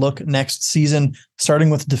might look next season, starting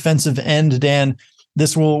with defensive end. Dan,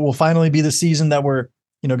 this will finally be the season that we're,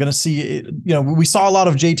 going to see, we saw a lot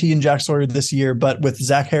of JT and Jack Sawyer this year, but with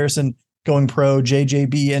Zach Harrison going pro,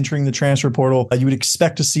 JJB entering the transfer portal, you would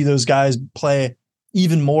expect to see those guys play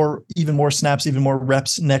even more snaps, even more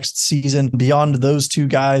reps next season. Beyond those two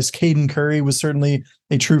guys, Caden Curry was certainly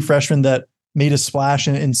a true freshman that made a splash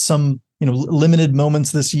in some, limited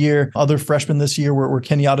moments this year. Other freshmen this year were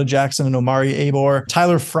Kenyatta Jackson and Omari Abor.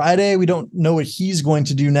 Tyler Friday, we don't know what he's going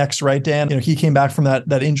to do next, right, Dan? He came back from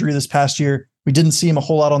that injury this past year. We didn't see him a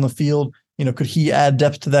whole lot on the field. Could he add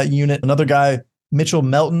depth to that unit? Another guy, Mitchell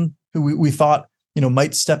Melton, who we thought,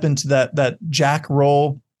 might step into that Jack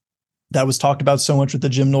role that was talked about so much with the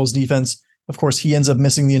Jim Knowles defense. Of course, he ends up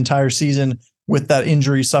missing the entire season with that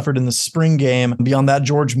injury suffered in the spring game. Beyond that,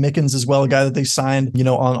 George Mickens as well, a guy that they signed,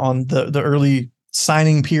 on the early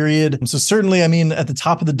signing period. So certainly, at the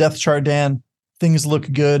top of the depth chart, Dan, things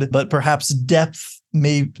look good, but perhaps depth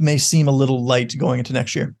may seem a little light going into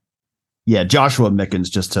next year. Yeah, Joshua Mickens,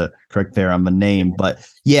 just to correct there on the name. But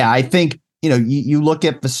yeah, I think, you look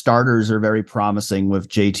at the starters are very promising with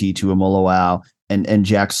JT Tuimoloau and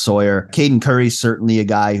Jack Sawyer. Caden Curry, certainly a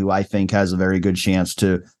guy who I think has a very good chance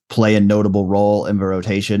to play a notable role in the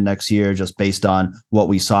rotation next year, just based on what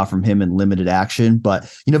we saw from him in limited action.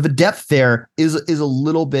 But, the depth there is a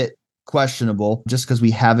little bit questionable just because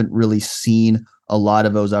we haven't really seen a lot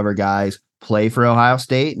of those other guys play for Ohio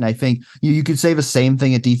State. And I think you could say the same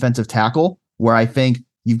thing at defensive tackle, where I think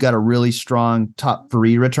you've got a really strong top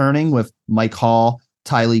three returning with Mike Hall,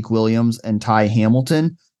 Tyleik Williams, and Ty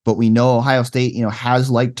Hamilton. But we know Ohio State, has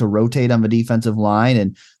liked to rotate on the defensive line,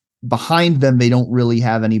 and behind them, they don't really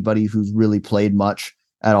have anybody who's really played much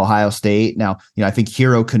at Ohio State. Now, I think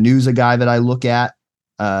Hero Canu's a guy that I look at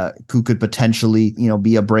who could potentially,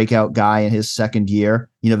 be a breakout guy in his second year.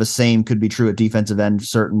 The same could be true at defensive end,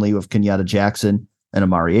 certainly with Kenyatta Jackson and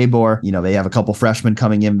Omari Abor. They have a couple freshmen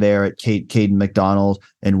coming in there at Caden McDonald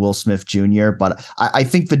and Will Smith Jr. But I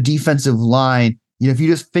think the defensive line, if you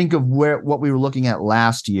just think of what we were looking at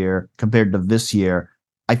last year compared to this year,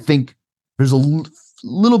 I think there's a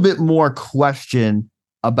little bit more question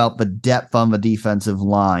about the depth on the defensive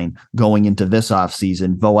line going into this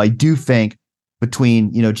offseason. Though I do think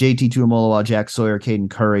between, JT Tuimoloau, Jack Sawyer,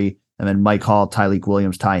 Caden Curry, and then Mike Hall, Tyleik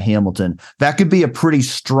Williams, Ty Hamilton, that could be a pretty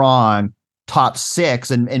strong top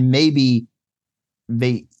six. And maybe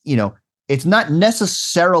they, it's not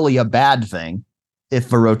necessarily a bad thing if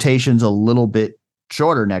the rotation's a little bit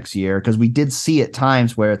shorter next year, because we did see at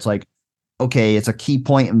times where it's like, okay, it's a key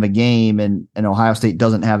point in the game and Ohio State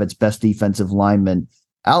doesn't have its best defensive lineman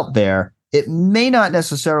out there. it may not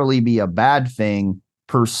necessarily be a bad thing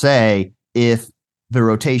per se if the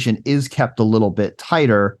rotation is kept a little bit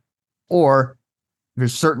tighter, or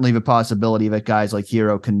there's certainly the possibility that guys like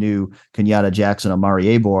Hero, Canu, Kenyatta Jackson, Amari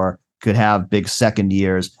Abor could have big second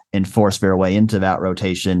years and force their way into that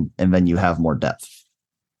rotation, and then you have more depth.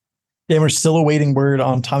 And we're still awaiting word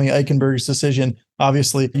on Tommy Eichenberg's decision.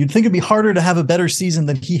 Obviously, you'd think it'd be harder to have a better season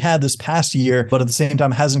than he had this past year, but at the same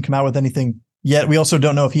time hasn't come out with anything yet. We also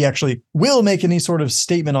don't know if he actually will make any sort of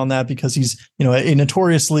statement on that because he's, a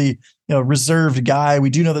notoriously, reserved guy. We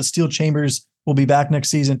do know that Steel Chambers will be back next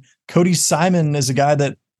season. Cody Simon is a guy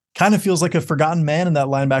that kind of feels like a forgotten man in that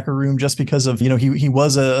linebacker room just because of, he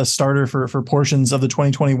was a starter for portions of the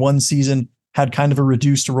 2021 season, had kind of a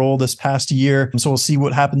reduced role this past year. So we'll see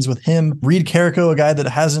what happens with him. Reed Carrico, a guy that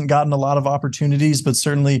hasn't gotten a lot of opportunities, but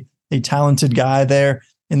certainly a talented guy there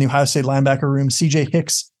in the Ohio State linebacker room. CJ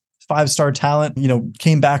Hicks, 5-star talent,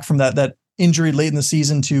 came back from that injury late in the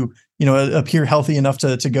season to, appear healthy enough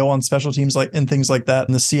to go on special teams and things like that.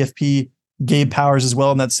 And the CFP, Gabe Powers as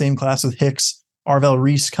well in that same class with Hicks, Arvell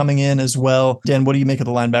Reese coming in as well. Dan, what do you make of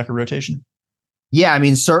the linebacker rotation? Yeah, I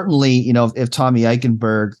mean, certainly, if Tommy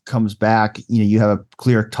Eichenberg comes back, you have a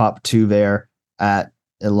clear top two there at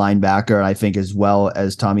a linebacker. I think as well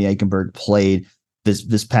as Tommy Eichenberg played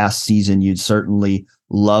this past season, you'd certainly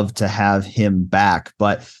love to have him back.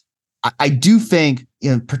 But I do think,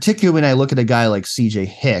 particularly when I look at a guy like CJ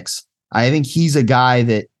Hicks, I think he's a guy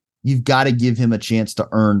that you've got to give him a chance to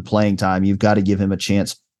earn playing time. You've got to give him a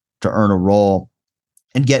chance to earn a role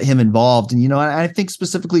and get him involved. And, I think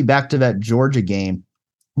specifically back to that Georgia game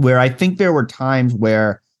where I think there were times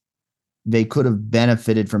where they could have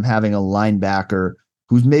benefited from having a linebacker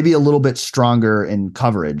who's maybe a little bit stronger in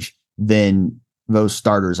coverage than those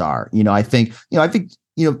starters are. I think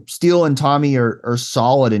Steele and Tommy are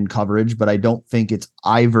solid in coverage, but I don't think it's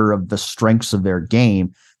either of the strengths of their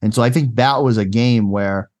game. And so I think that was a game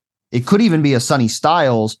where it could even be a Sonny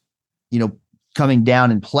Styles, coming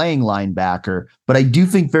down and playing linebacker. But I do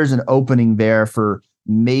think there's an opening there for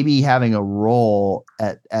maybe having a role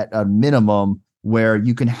at a minimum where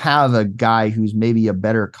you can have a guy who's maybe a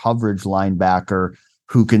better coverage linebacker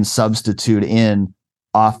who can substitute in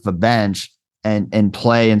off the bench and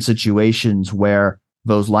play in situations where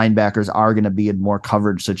those linebackers are going to be in more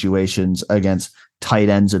coverage situations against tight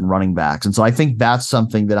ends and running backs. And so I think that's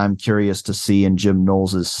something that I'm curious to see in Jim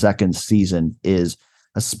Knowles' second season is,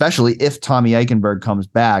 especially if Tommy Eichenberg comes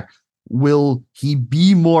back, will he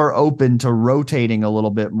be more open to rotating a little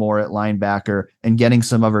bit more at linebacker and getting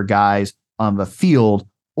some other guys on the field?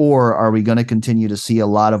 Or are we going to continue to see a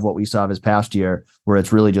lot of what we saw this past year where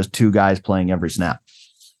it's really just two guys playing every snap?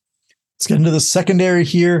 Let's get into the secondary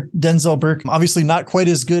here. Denzel Burke, obviously not quite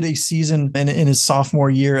as good a season in his sophomore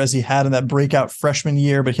year as he had in that breakout freshman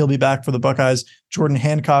year, but he'll be back for the Buckeyes. Jordan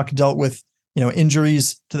Hancock dealt with,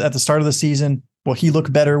 injuries at the start of the season. Will he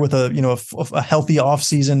look better with a healthy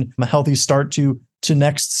offseason, a healthy start to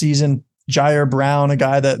next season? Jair Brown, a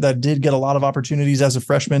guy that did get a lot of opportunities as a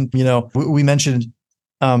freshman. We mentioned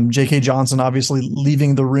J.K. Johnson obviously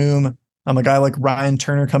leaving the room. A guy like Ryan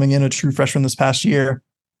Turner coming in, a true freshman this past year.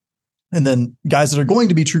 And then guys that are going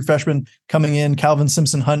to be true freshmen coming in, Calvin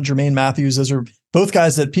Simpson Hunt, Jermaine Matthews. Those are both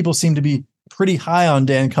guys that people seem to be pretty high on,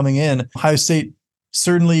 Dan, coming in. Ohio State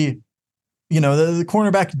certainly, the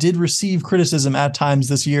cornerback did receive criticism at times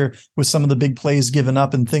this year with some of the big plays given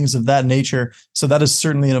up and things of that nature. So that is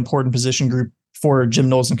certainly an important position group for Jim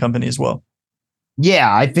Knowles and company as well.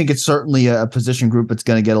 Yeah, I think it's certainly a position group that's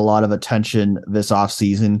going to get a lot of attention this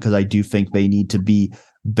offseason because I do think they need to be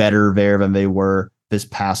better there than they were this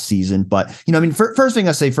past season. But, first thing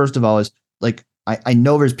I say, first of all, is like, I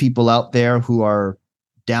know there's people out there who are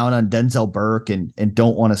down on Denzel Burke and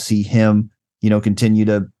don't want to see him, continue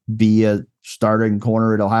to be a starting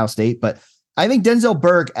corner at Ohio State. But I think Denzel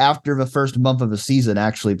Burke, after the first month of the season,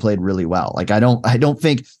 actually played really well. Like, I don't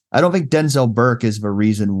think Denzel Burke is the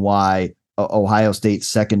reason why Ohio State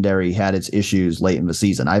secondary had its issues late in the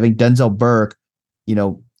season. I think Denzel Burke,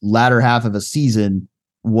 latter half of the season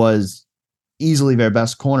was easily their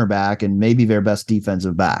best cornerback and maybe their best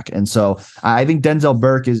defensive back. And so I think Denzel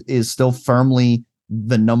Burke is still firmly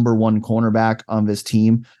the number one cornerback on this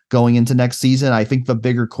team going into next season. I think the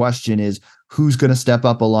bigger question is who's going to step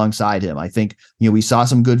up alongside him. I think, we saw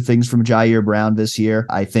some good things from Jair Brown this year.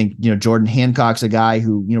 I think, Jordan Hancock's a guy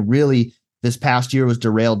who, really this past year was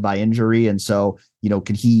derailed by injury. And so,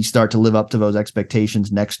 can he start to live up to those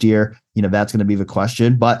expectations next year? That's going to be the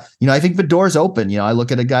question. But, I think the door's open. I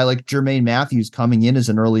look at a guy like Jermaine Matthews coming in as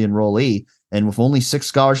an early enrollee, and with only 6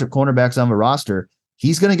 scholarship cornerbacks on the roster,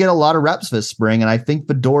 he's going to get a lot of reps this spring. And I think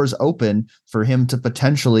the door's open for him to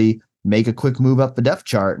potentially make a quick move up the depth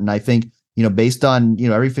chart. And I think, based on,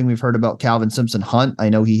 everything we've heard about Calvin Simpson-Hunt, I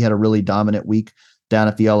know he had a really dominant week down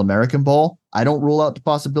at the All-American Bowl. I don't rule out the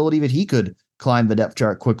possibility that he could climb the depth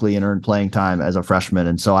chart quickly and earn playing time as a freshman.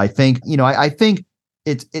 And so I think, I think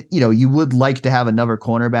you would like to have another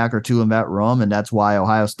cornerback or two in that room. And that's why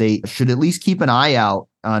Ohio State should at least keep an eye out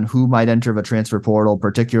on who might enter the transfer portal,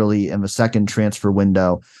 particularly in the second transfer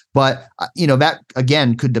window. But, that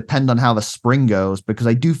again could depend on how the spring goes, because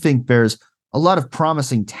I do think there's a lot of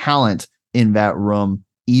promising talent in that room,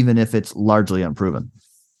 even if it's largely unproven.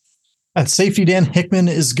 At safety, Dan Hickman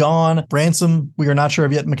is gone. Ransom, we are not sure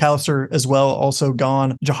of yet. McAllister as well, also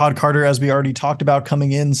gone. Ja'Had Carter, as we already talked about,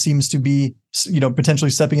 coming in, seems to be,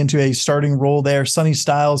 potentially stepping into a starting role there. Sonny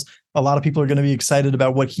Styles, a lot of people are going to be excited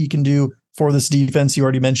about what he can do for this defense. You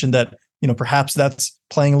already mentioned that, perhaps that's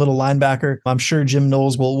playing a little linebacker. I'm sure Jim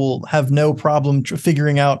Knowles will have no problem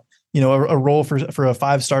figuring out, a role for a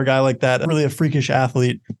 5-star guy like that. Really a freakish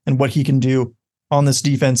athlete and what he can do on this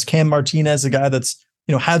defense. Cam Martinez, a guy that's,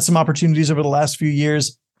 had some opportunities over the last few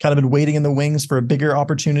years, kind of been waiting in the wings for a bigger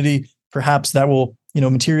opportunity. Perhaps that will,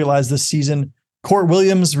 materialize this season. Court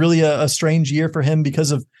Williams, really a strange year for him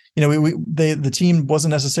because of, the team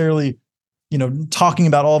wasn't necessarily, talking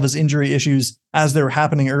about all of his injury issues as they were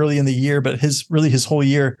happening early in the year, but his whole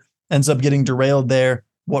year ends up getting derailed there.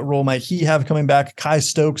 What role might he have coming back? Kai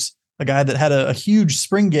Stokes, a guy that had a huge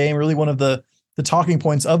spring game, really one of the talking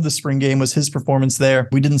points of the spring game was his performance there.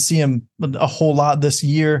 We didn't see him a whole lot this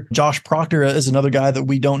year. Josh Proctor is another guy that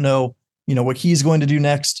we don't know, what he's going to do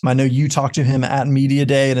next. I know you talked to him at Media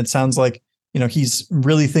Day, and it sounds like, he's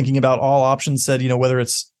really thinking about all options, said, whether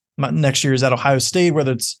it's next year is at Ohio State,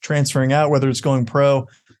 whether it's transferring out, whether it's going pro,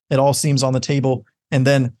 it all seems on the table. And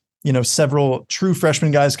then, several true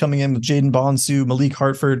freshman guys coming in with Jaden Bonsu, Malik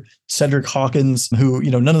Hartford, Cedric Hawkins, who,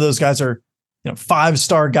 none of those guys are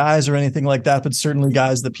 5-star guys or anything like that, but certainly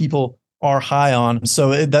guys that people are high on.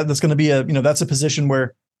 So that's going to be that's a position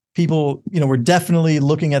where people, we're definitely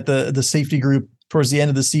looking at the safety group towards the end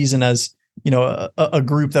of the season as, a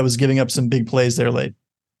group that was giving up some big plays there late.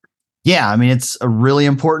 Yeah, I mean, it's a really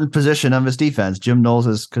important position on this defense. Jim Knowles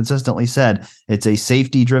has consistently said it's a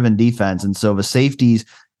safety-driven defense, and so the safeties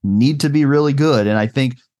need to be really good. And I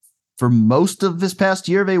think for most of this past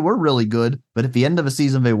year, they were really good, but at the end of the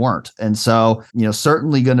season, they weren't. And so,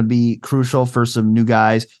 certainly going to be crucial for some new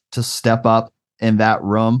guys to step up in that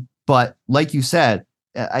room. But like you said,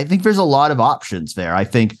 I think there's a lot of options there. I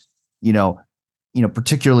think,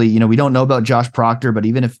 particularly, we don't know about Josh Proctor, but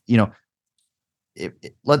even if,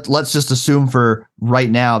 let's just assume for right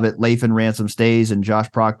now that Lathan Ransom stays and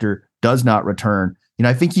Josh Proctor does not return.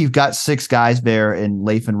 I think you've got 6 guys there in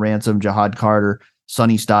Lathan Ransom, Ja'Had Carter,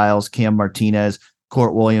 Sonny Styles, Cam Martinez,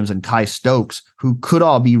 Court Williams, and Kai Stokes, who could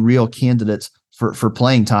all be real candidates for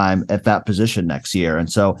playing time at that position next year.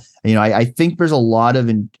 And so, I think there's a lot of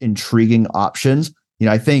intriguing options.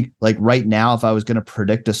 I think like right now, if I was going to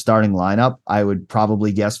predict a starting lineup, I would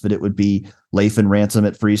probably guess that it would be Lathan Ransom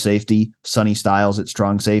at free safety, Sonny Styles at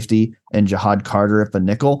strong safety, and Ja'Had Carter at the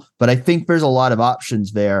nickel. But I think there's a lot of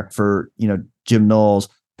options there for, Jim Knowles,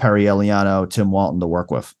 Perry Eliano, Tim Walton to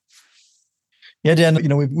work with. Yeah, Dan,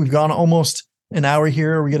 we've gone almost an hour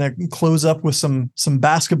here. We're going to close up with some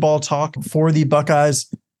basketball talk for the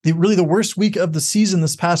Buckeyes. Really the worst week of the season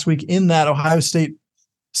this past week, in that Ohio State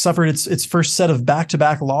suffered its first set of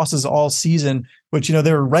back-to-back losses all season, which,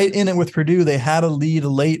 they were right in it with Purdue. They had a lead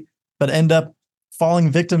late, but end up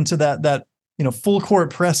falling victim to that full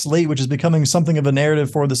court press late, which is becoming something of a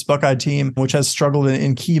narrative for this Buckeye team, which has struggled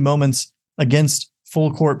in key moments against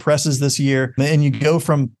full court presses this year. And you go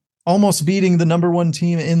from almost beating the number 1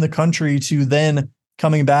 team in the country to then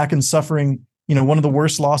coming back and suffering, one of the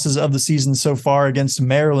worst losses of the season so far against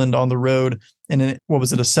Maryland on the road. And what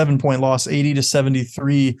was it, a 7-point loss,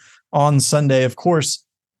 80-73 on Sunday. Of course,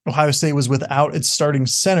 Ohio State was without its starting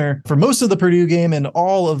center for most of the Purdue game and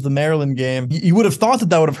all of the Maryland game. You would have thought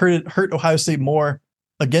that would have hurt Ohio State more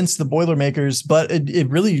against the Boilermakers, but it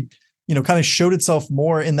really, kind of showed itself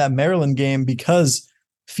more in that Maryland game, because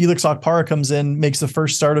Felix Okpara comes in, makes the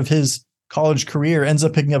first start of his college career, ends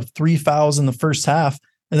up picking up 3 fouls in the first half.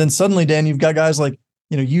 And then suddenly, Dan, you've got guys like,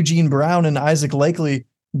 Eugene Brown and Isaac Lakely,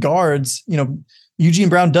 guards. Eugene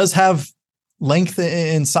Brown does have length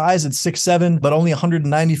and size at 6'7", but only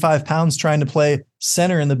 195 pounds, trying to play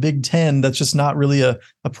center in the Big Ten. That's just not really a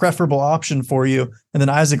preferable option for you. And then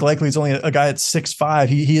Isaac Lakely is only a guy at 6'5".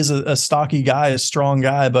 He is a stocky guy, a strong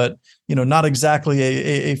guy, but not exactly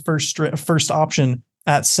a first option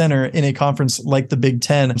at center in a conference like the Big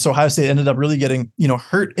Ten. So Ohio State ended up really getting,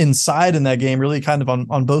 hurt inside in that game, really kind of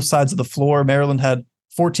on both sides of the floor. Maryland had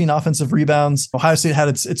 14 offensive rebounds. Ohio State had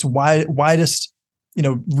its widest,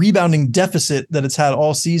 rebounding deficit that it's had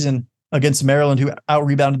all season against Maryland, who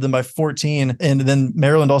out-rebounded them by 14. And then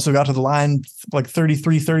Maryland also got to the line like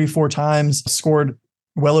 33, 34 times, scored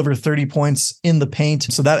well over 30 points in the paint.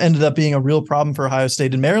 So that ended up being a real problem for Ohio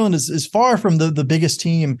State. And Maryland is far from the biggest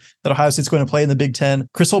team that Ohio State's going to play in the Big Ten.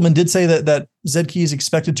 Chris Holtmann did say that Zed Key is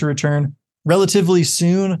expected to return relatively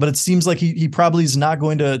soon, but it seems like he probably is not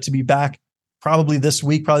going to be back probably this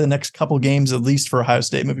week, probably the next couple games, at least for Ohio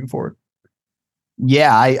State moving forward.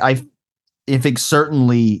 Yeah, I think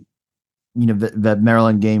certainly, that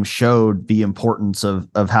Maryland game showed the importance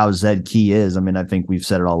of how Zed Key is. I mean, I think we've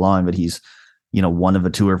said it all along, but he's, one of the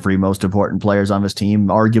 2 or 3 most important players on this team,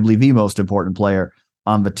 arguably the most important player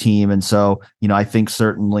on the team. And so, I think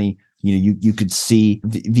certainly, you could see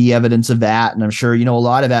the evidence of that. And I'm sure, a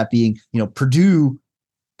lot of that being, Purdue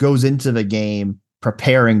goes into the game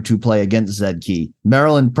preparing to play against Zed Key.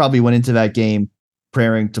 Maryland probably went into that game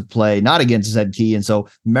preparing to play not against Zed Key. And so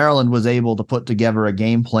Maryland was able to put together a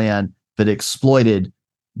game plan that exploited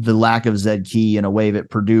the lack of Zed Key in a way that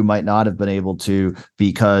Purdue might not have been able to,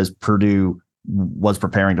 because Purdue was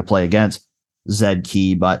preparing to play against Zed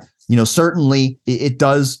Key. But, certainly it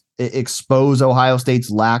does expose Ohio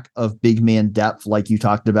State's lack of big man depth, like you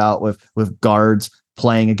talked about with guards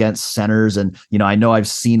playing against centers. And, I know I've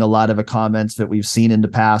seen a lot of the comments that we've seen in the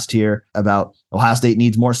past here about Ohio State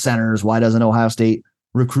needs more centers. Why doesn't Ohio State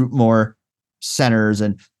recruit more centers?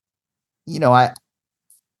 And,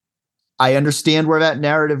 I understand where that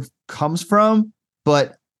narrative comes from,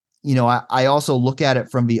 but, I also look at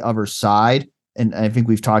it from the other side. And I think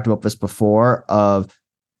we've talked about this before of,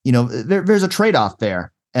 there's a trade-off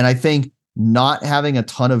there. And I think not having a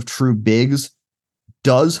ton of true bigs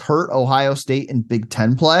does hurt Ohio State in Big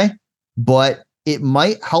Ten play, but it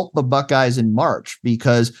might help the Buckeyes in March,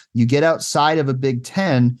 because you get outside of a Big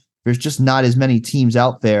Ten, there's just not as many teams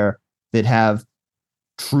out there that have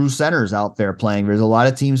true centers out there playing. There's a lot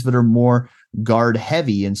of teams that are more guard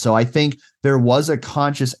heavy. And so I think there was a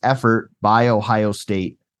conscious effort by Ohio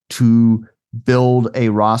State to build a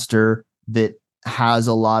roster that has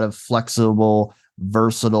a lot of flexible,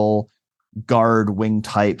 versatile guard wing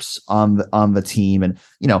types on the team. And,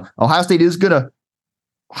 Ohio State is going to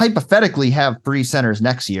hypothetically have 3 centers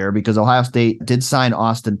next year, because Ohio State did sign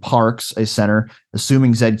Austin Parks, a center.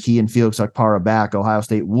 Assuming Zed Key and Felix Okpara back, Ohio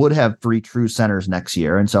State would have 3 true centers next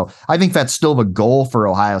year. And so I think that's still the goal for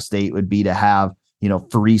Ohio State, would be to have,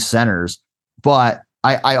 3 centers. But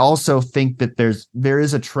I also think that there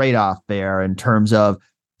is a trade-off there in terms of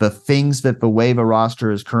the things that the way the roster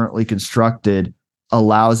is currently constructed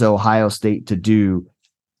allows Ohio State to do.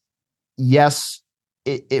 Yes,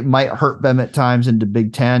 it might hurt them at times in the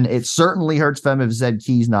Big Ten. It certainly hurts them if Zed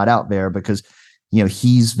Key's not out there, because,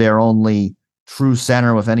 he's their only true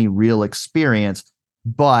center with any real experience.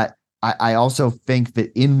 But I also think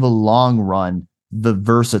that in the long run, the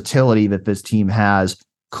versatility that this team has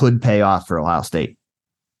could pay off for Ohio State.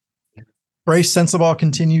 Bryce Sensabaugh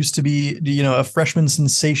continues to be, a freshman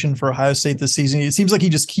sensation for Ohio State this season. It seems like he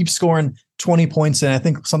just keeps scoring 20 points, and I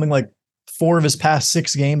think something like 4 of his past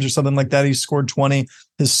 6 games or something like that, he's scored 20.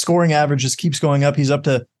 His scoring average just keeps going up. He's up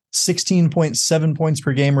to 16.7 points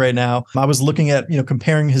per game right now. I was looking at,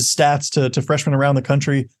 comparing his stats to freshmen around the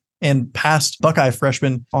country and past Buckeye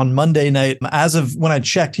freshmen on Monday night. As of when I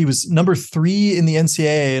checked, he was number 3 in the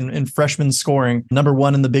NCAA in freshman scoring, number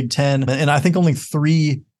 1 in the Big Ten. And I think only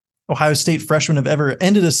 3 Ohio State freshmen have ever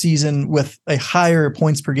ended a season with a higher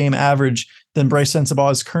points per game average than Bryce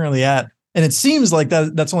Sensabaugh is currently at. And it seems like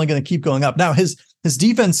that's only going to keep going up. Now, his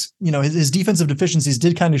defense, his defensive deficiencies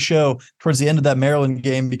did kind of show towards the end of that Maryland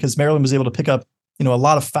game, because Maryland was able to pick up, a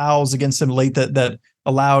lot of fouls against him late that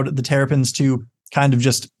allowed the Terrapins to kind of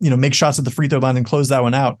just, make shots at the free throw line and close that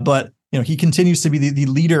one out. But, he continues to be the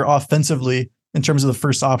leader offensively in terms of the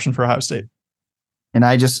first option for Ohio State. And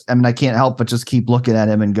I can't help but just keep looking at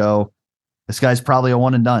him and go, this guy's probably a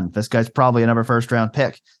one and done. This guy's probably another first round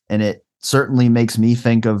pick. And it certainly makes me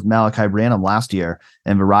think of Malachi Branham last year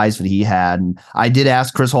and the rise that he had. And I did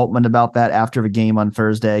ask Chris Holtmann about that after the game on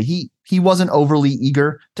Thursday. He wasn't overly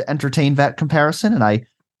eager to entertain that comparison. And I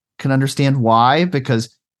can understand why,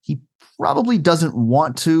 because he probably doesn't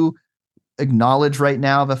want to acknowledge right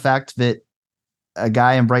now the fact that a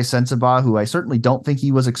guy in Bryce Sensabaugh, who I certainly don't think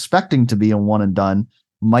he was expecting to be a one and done,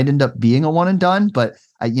 might end up being a one and done. But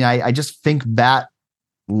I just think that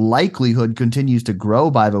likelihood continues to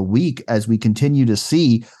grow by the week as we continue to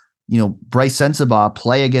see, Bryce Sensabaugh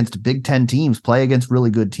play against Big Ten teams, play against really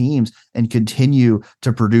good teams, and continue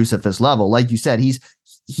to produce at this level. Like you said,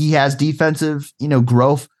 he has defensive,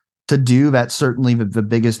 growth to do. That's certainly the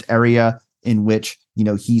biggest area in which,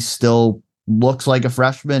 he still looks like a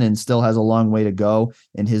freshman and still has a long way to go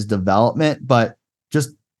in his development, but just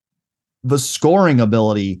the scoring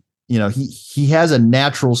ability, he has a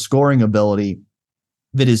natural scoring ability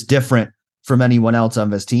that is different from anyone else on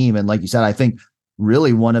this team. And like you said, I think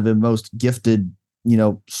really one of the most gifted,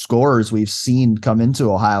 scorers we've seen come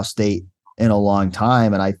into Ohio State in a long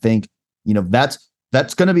time. And I think,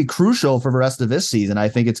 that's going to be crucial for the rest of this season. I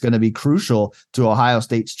think it's going to be crucial to Ohio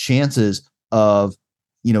State's chances of,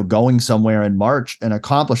 going somewhere in March and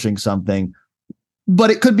accomplishing something.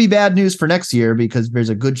 But it could be bad news for next year because there's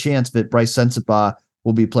a good chance that Bryce Sensabaugh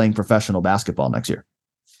will be playing professional basketball next year.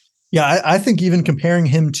 Yeah, I think even comparing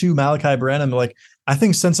him to Malachi Branham, I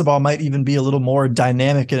think Sensabaugh might even be a little more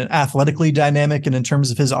dynamic and athletically dynamic, and in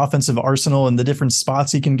terms of his offensive arsenal and the different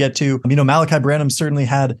spots he can get to. Malachi Branham certainly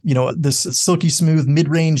had, this silky smooth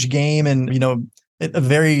mid-range game and, a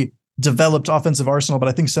very developed offensive arsenal, but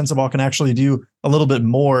I think Sensabaugh can actually do a little bit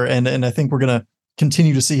more. And I think we're going to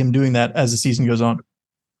continue to see him doing that as the season goes on.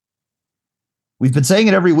 We've been saying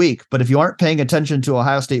it every week, but if you aren't paying attention to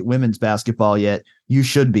Ohio State women's basketball yet, you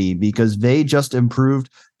should be, because they just improved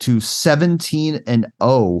to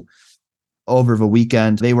 17-0 over the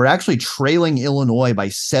weekend. They were actually trailing Illinois by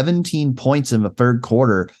 17 points in the third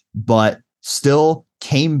quarter, but still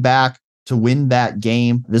came back to win that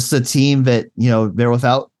game. This is a team that, they're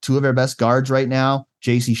without two of their best guards right now.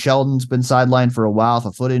 JC Sheldon's been sidelined for a while with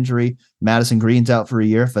a foot injury. Madison Green's out for a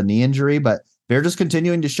year with a knee injury, but they're just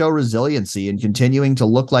continuing to show resiliency and continuing to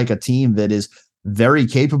look like a team that is very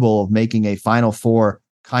capable of making a Final Four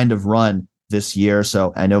kind of run this year.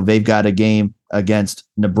 So I know they've got a game against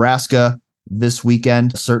Nebraska this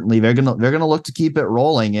weekend. Certainly they're gonna look to keep it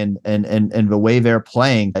rolling, and the way they're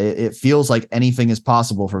playing, it feels like anything is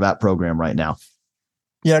possible for that program right now.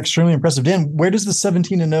 Yeah, extremely impressive. Dan, where does the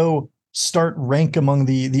 17-0 start rank among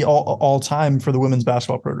the all time for the women's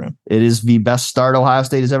basketball program? It is the best start Ohio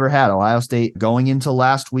State has ever had. Ohio State going into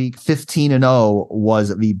last week 15-0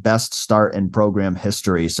 was the best start in program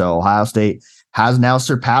history. So Ohio State has now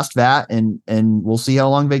surpassed that, and we'll see how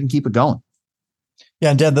long they can keep it going. Yeah,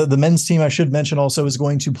 and Dad, the men's team I should mention also is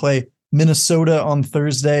going to play Minnesota on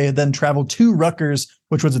Thursday, then travel to Rutgers,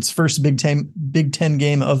 which was its first Big Ten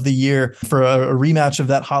game of the year, for a rematch of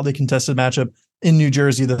that hotly contested matchup in New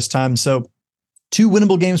Jersey this time. So 2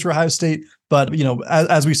 winnable games for Ohio State, but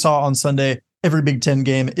as we saw on Sunday, every Big Ten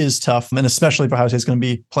game is tough, and especially if Ohio State's going to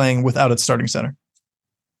be playing without its starting center.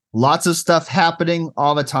 Lots of stuff happening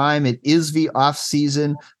all the time. It is the off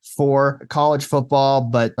season for college football,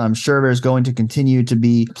 but I'm sure there's going to continue to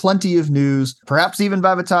be plenty of news, perhaps even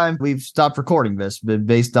by the time we've stopped recording this, but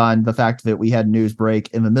based on the fact that we had news break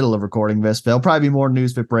in the middle of recording this, there'll probably be more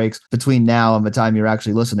news that breaks between now and the time you're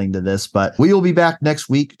actually listening to this. But we will be back next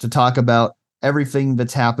week to talk about everything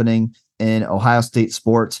that's happening in Ohio State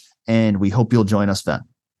sports, and we hope you'll join us then.